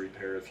complementary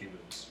pair of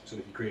humans, so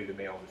that he created a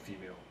male and a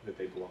female, that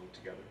they belong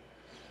together.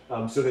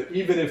 So that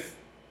even if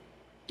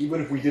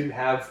we didn't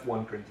have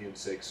 1 Corinthians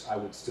 6, I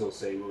would still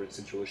say we're an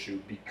essential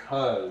issue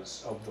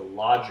because of the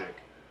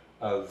logic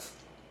of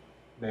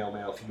male,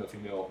 male, female,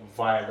 female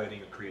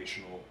violating a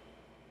creational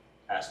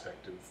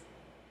aspect of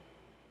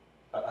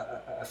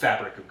a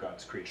fabric of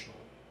God's creational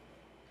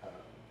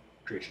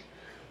creation,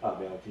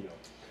 male and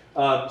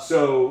female.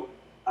 So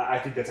I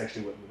think that's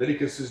actually what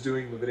Leviticus is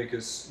doing.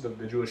 Leviticus,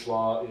 the Jewish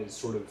law, is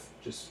sort of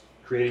just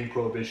creating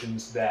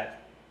prohibitions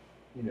that,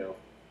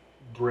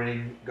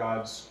 bring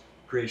God's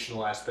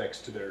creational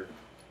aspects to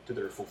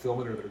their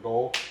fulfillment or their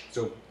goal.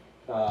 So,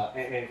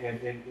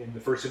 and in the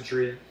first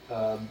century,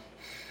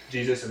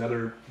 Jesus and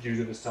other Jews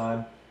at this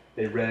time,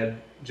 they read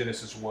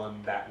Genesis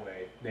 1 that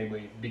way.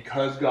 Namely,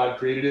 because God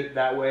created it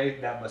that way,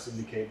 that must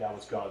indicate that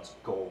was God's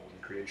goal in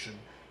creation.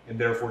 And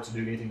therefore, to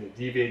do anything that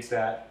deviates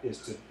that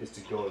is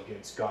to go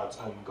against God's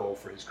own goal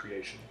for his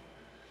creation.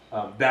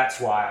 That's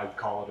why I would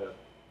call it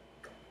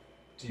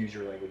to use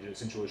your language, an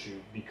essential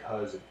issue,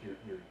 because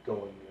you're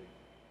going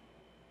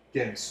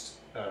against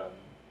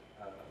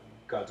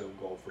God's own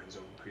goal for his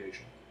own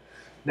creation.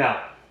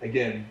 Now,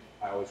 again,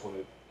 I always want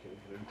to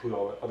include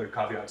all the other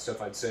caveat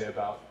stuff I'd say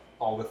about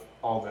all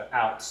the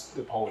outs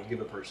that Paul would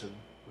give a person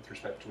with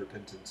respect to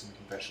repentance and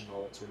confession and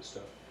all that sort of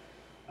stuff.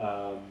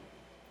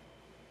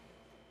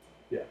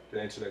 Did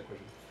I answer that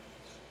question?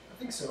 I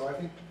think so. I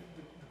think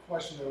the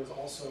question though is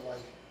also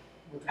like,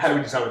 how do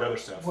we decide with other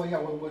stuff? Well, yeah,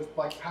 with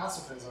like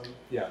pacifism.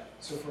 Yeah.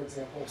 So, for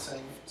example,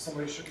 saying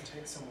somebody shouldn't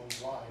take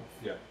someone's life.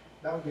 Yeah.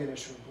 That would be an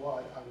issue of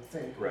blood, I would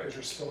think, Right. because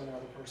you're spilling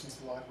another person's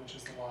blood, which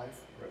is the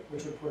life, Right.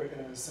 which would put it in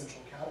an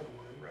essential category.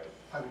 Right.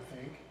 I would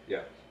think.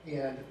 Yeah.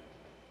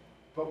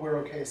 But we're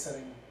okay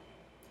setting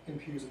in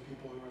pews with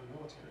people who are in the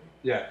military.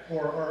 Yeah.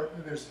 Or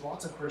there's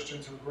lots of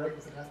Christians who are great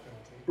with the death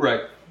penalty.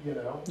 Right.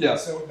 Yeah. And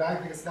so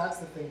because that's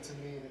the thing to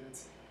me that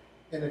it's,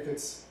 and if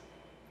it's,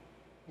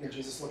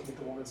 Jesus looking at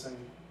the woman saying,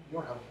 you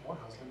don't have one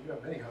husband, you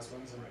have many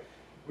husbands, and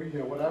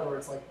whatever.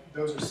 It's like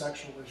those are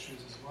sexual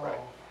issues as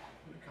well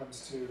when it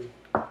comes to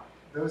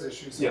those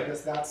issues. So I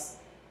guess that's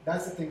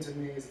the thing to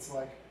me is it's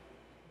like.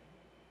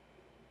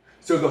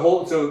 So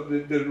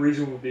the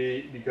reason would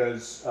be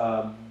because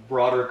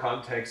broader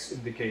context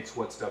indicates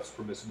what stuff's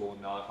permissible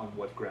and not on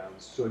what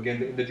grounds. So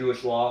again, in the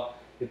Jewish law,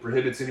 it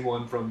prohibits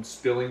anyone from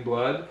spilling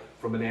blood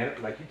from an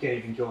animal. Like you can't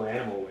even kill an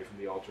animal away from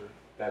the altar.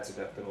 That's a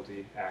death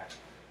penalty act.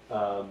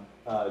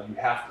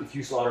 If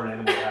you slaughter an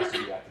animal, it has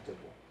to be at the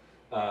temple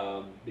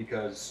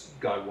because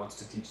God wants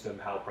to teach them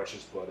how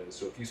precious blood is.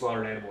 So if you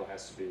slaughter an animal, it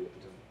has to be at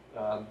the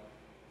temple.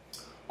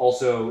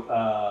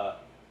 Also,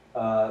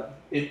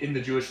 in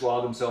the Jewish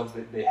law themselves,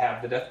 they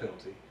have the death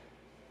penalty,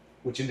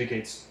 which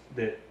indicates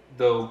that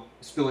though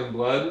spilling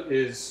blood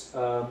is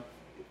an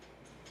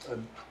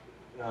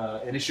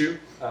issue,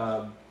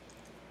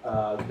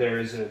 there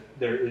is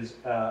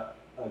a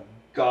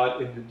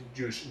God in the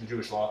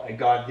Jewish law, a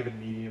God-given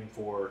medium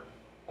for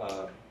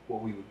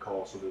what we would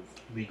call sort of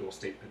legal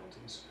state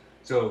penalties.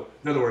 So,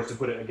 in other words, to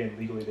put it again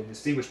legally, they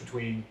distinguish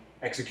between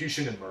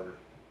execution and murder,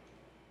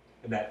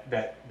 and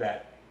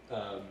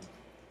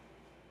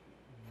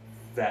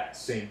that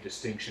same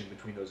distinction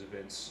between those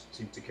events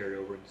seems to carry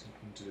over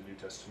into the New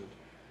Testament,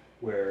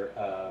 where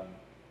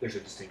there's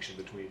a distinction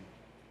between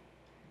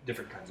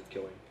different kinds of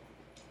killing.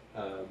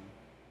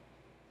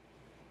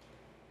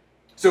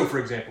 So, for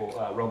example,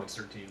 Romans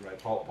 13, right?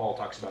 Paul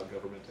talks about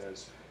government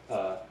as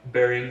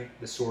bearing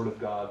the sword of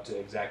God to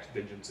exact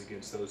vengeance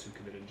against those who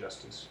commit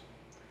injustice.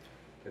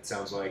 That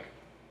sounds like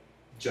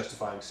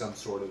justifying some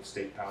sort of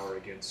state power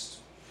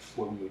against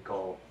what we would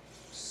call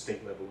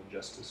state-level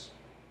injustice.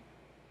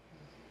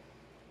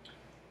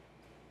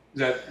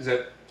 Is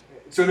that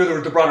so? In other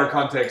words, the broader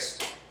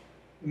context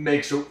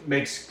makes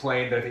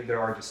plain that I think there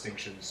are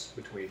distinctions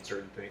between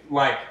certain things,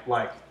 like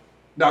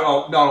not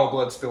all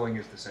blood spilling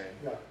is the same.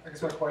 Yeah, I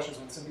guess my question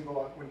is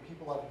when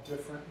people have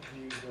different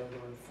views that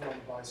are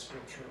informed by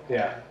Scripture.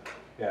 That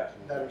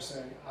are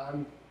saying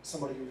I'm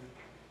somebody who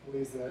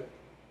believes that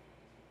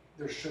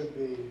there should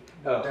be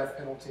no death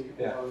penalty,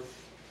 or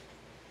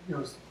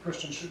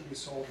Christians shouldn't be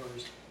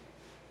soldiers,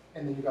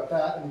 and then you got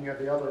that, and then you have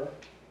the other.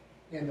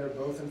 And they're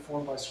both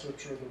informed by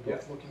Scripture. They're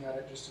both looking at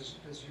it just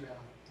as you have.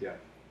 Yeah.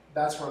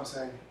 That's where I'm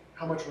saying,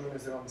 how much room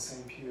is there on the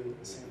same pew in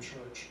the same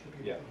church for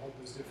people Yeah. to hold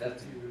those different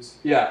That's- views?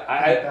 Yeah,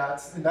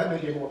 And that may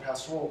be a more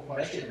pastoral Make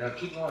question. it, no,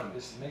 keep going.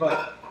 Just make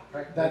But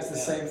it, that's the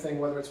same thing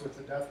whether it's with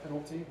the death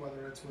penalty,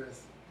 whether it's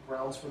with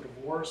grounds for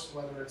divorce,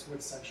 whether it's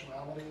with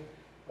sexuality,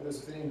 whether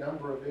it's with any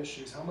number of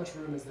issues. How much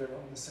room is there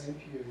on the same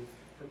pew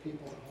for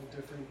people that hold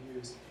differing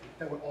views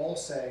that would all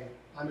say,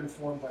 I'm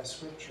informed by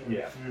Scripture,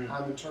 yeah.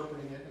 I'm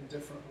interpreting it in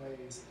different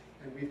ways,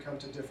 and we've come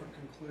to different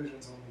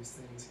conclusions on these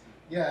things.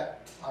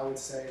 Yet, I would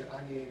say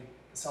I need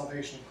the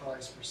salvation of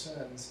Christ for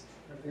sins.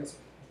 Everything else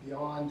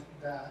beyond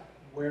that,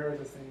 where are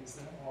the things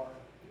that are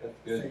That's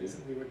good, things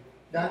dude. that we would,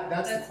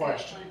 that's the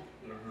question.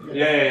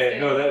 Yeah.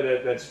 No,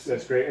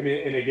 that's great. I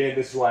mean, and again,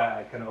 this is why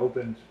I kind of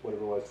opened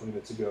whatever it was 20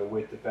 minutes ago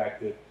with the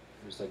fact that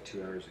It was like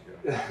 2 hours ago.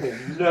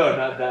 no,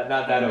 not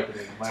that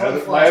opening. My Tell other,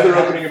 the my other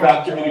flag opening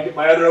back about from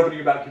my other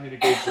opening about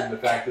communication, the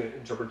fact that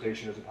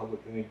interpretation is a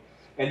public thing,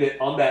 and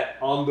that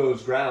on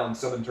those grounds,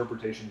 some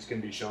interpretations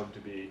can be shown to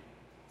be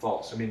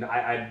false. I mean,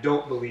 I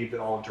don't believe that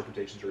all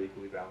interpretations are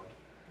equally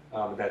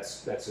valid.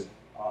 That's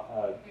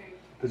a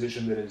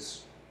position that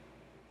is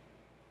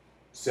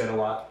said a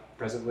lot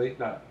presently,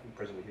 not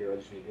presently here. I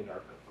just mean in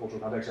our cultural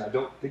context. And I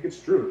don't think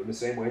it's true in the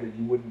same way that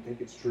you wouldn't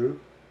think it's true.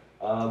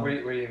 What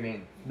do you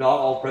mean? Not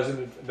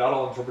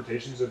all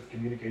interpretations of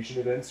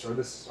communication events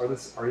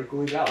are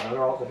equally valid.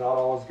 Not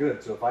all is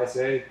good. So if I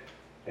say,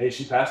 "Hey,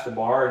 she passed the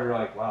bar," and you're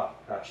like, "Wow,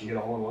 gosh, she hit a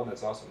hole in one.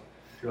 That's awesome."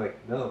 You're like,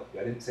 "No,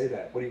 I didn't say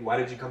that. Why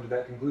did you come to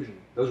that conclusion?"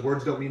 Those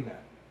words don't mean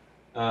that,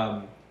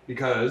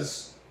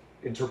 because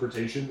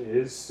interpretation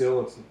is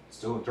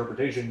still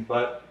interpretation,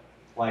 but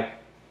like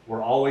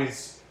we're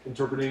always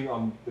interpreting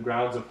on the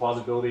grounds of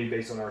plausibility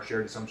based on our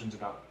shared assumptions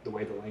about the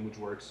way the language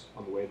works,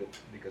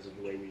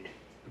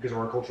 because of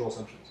our cultural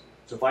assumptions.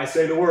 So if I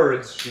say the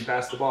words, "She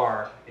passed the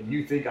bar," and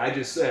you think I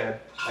just said,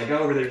 "I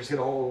got over there, just hit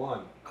a hole in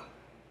one,"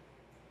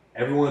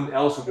 everyone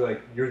else would be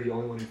like, "You're the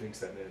only one who thinks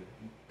that, man.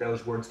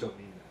 Those words don't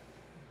mean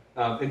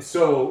that." And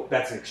so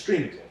that's an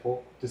extreme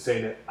example to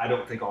say that I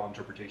don't think all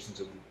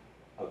interpretations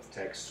of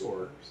text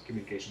or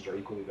communications are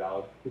equally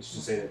valid, which is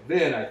to say that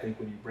then I think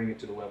when you bring it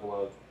to the level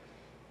of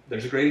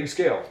there's a grading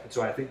scale. And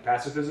so I think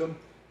pacifism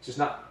is just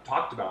not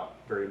talked about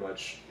very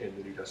much in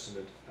the New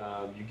Testament.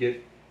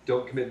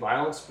 Don't commit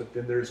violence, but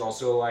then there's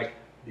also like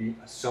the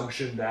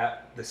assumption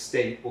that the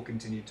state will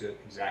continue to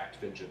exact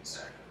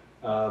vengeance.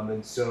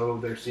 And so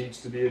there seems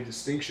to be a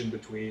distinction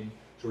between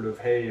sort of,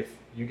 hey, if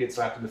you get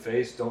slapped in the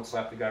face, don't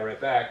slap the guy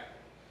right back,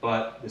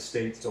 but the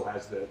state still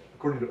has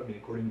according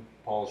to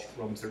Paul's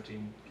Romans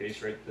 13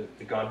 case, right,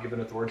 the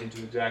God-given authority to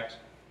exact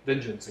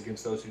vengeance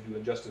against those who do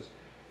injustice.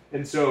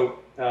 And so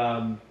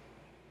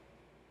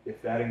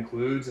if that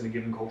includes, in a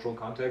given cultural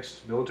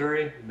context,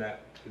 military, then that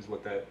is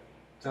what that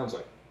sounds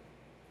like.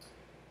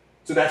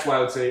 So that's why I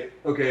would say,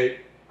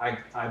 okay, I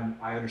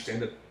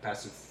understand the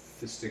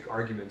pacifistic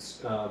arguments,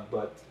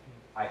 but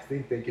I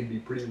think they can be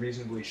pretty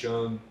reasonably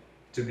shown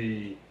to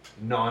be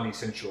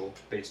non-essential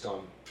based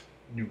on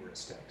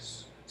numerous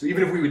texts. So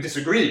even if we would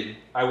disagree,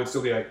 I would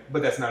still be like,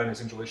 but that's not an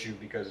essential issue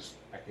because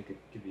I think it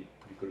can be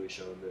pretty clearly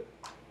shown that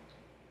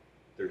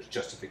there's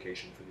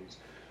justification for these.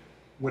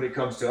 When it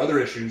comes to other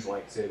issues,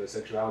 like say the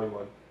sexuality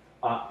one,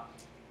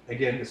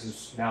 again, this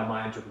is now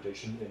my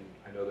interpretation, and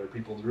I know there are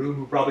people in the room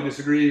who probably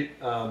disagree,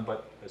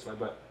 but that's fine.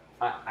 But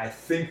I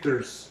think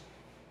there's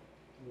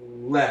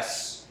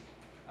less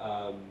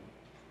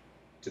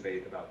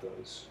debate about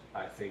those.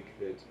 I think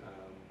that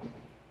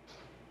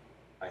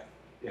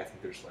I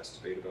think there's less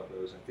debate about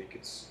those. I think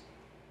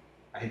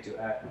I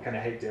kind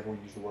of hate to ever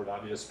use the word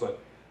obvious, but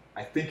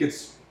I think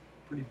it's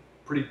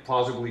pretty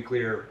plausibly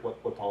clear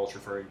what Paul is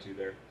referring to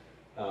there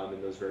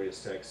in those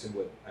various texts, and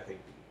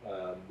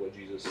what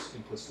Jesus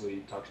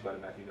implicitly talks about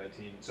in Matthew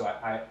 19. So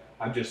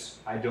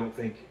I don't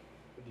think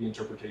the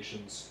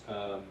interpretations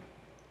of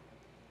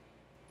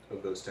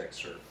those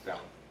texts are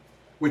valid.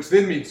 Which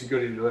then means you go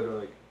to the other,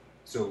 like,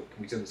 so can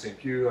we sit in the same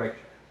pew? Like,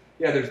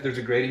 yeah, there's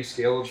a grading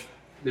scale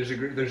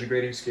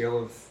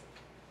of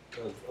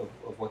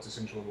what's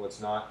essential and what's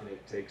not, and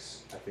it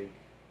takes, I think,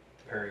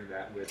 pairing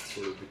that with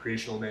sort of the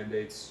creational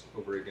mandates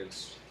over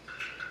against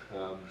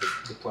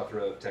the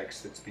plethora of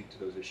texts that speak to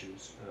those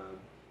issues.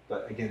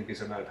 But again,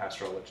 because I'm not a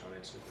pastor, I'll let John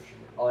answer the question.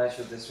 I'll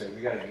answer it this way.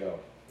 We got to go.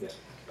 Yeah.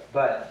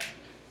 But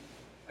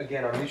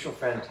again, our mutual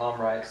friend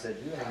Tom Wright said,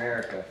 "You in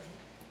America,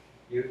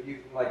 you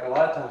like a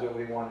lot of times what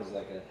we want is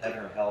like a heaven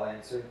or hell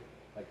answer.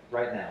 Like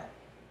right now,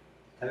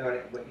 tell me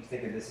what you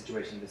think of this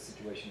situation, this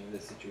situation,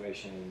 this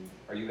situation.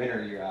 Are you in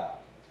or you're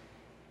out?"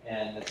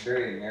 And that's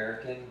very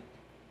American.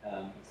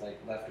 It's like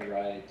left or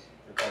right,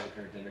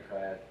 Republican or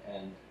Democrat,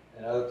 and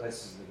in other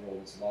places in the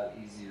world, it's a lot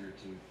easier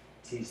to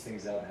tease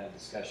things out and have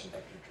discussions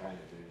like you're trying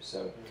to do.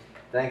 So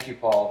thank you,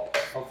 Paul.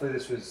 Hopefully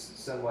this was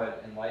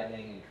somewhat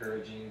enlightening,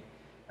 encouraging.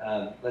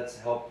 Let's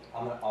help.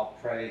 I'll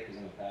pray because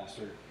I'm a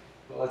pastor.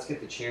 But let's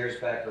get the chairs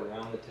back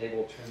around the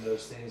table, turn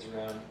those things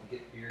around,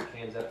 get your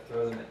cans up,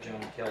 throw them at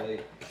John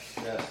Kelly,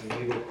 ask some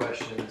legal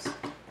questions.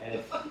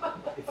 And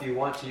if you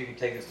want to, you can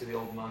take us to the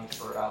Old Monk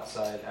or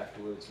outside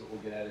afterwards, but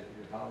we'll get out of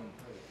here.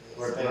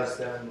 Lord, bless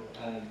them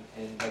and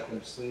let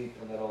them sleep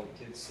and let all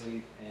the kids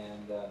sleep.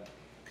 And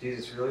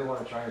Jesus, we really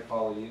want to try and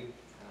follow you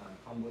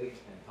humbly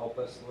and help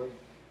us, Lord.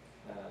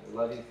 We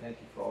love you. Thank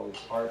you for all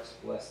these hearts.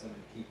 Bless them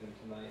and keep them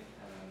tonight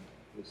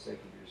for the sake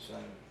of your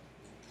Son,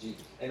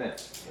 Jesus. Amen.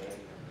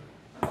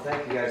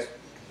 Thank you, guys.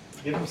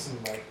 Give them some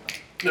like.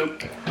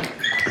 Nope.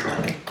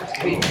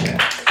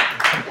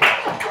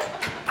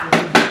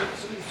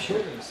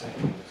 Children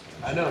singing.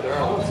 I know they're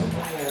all.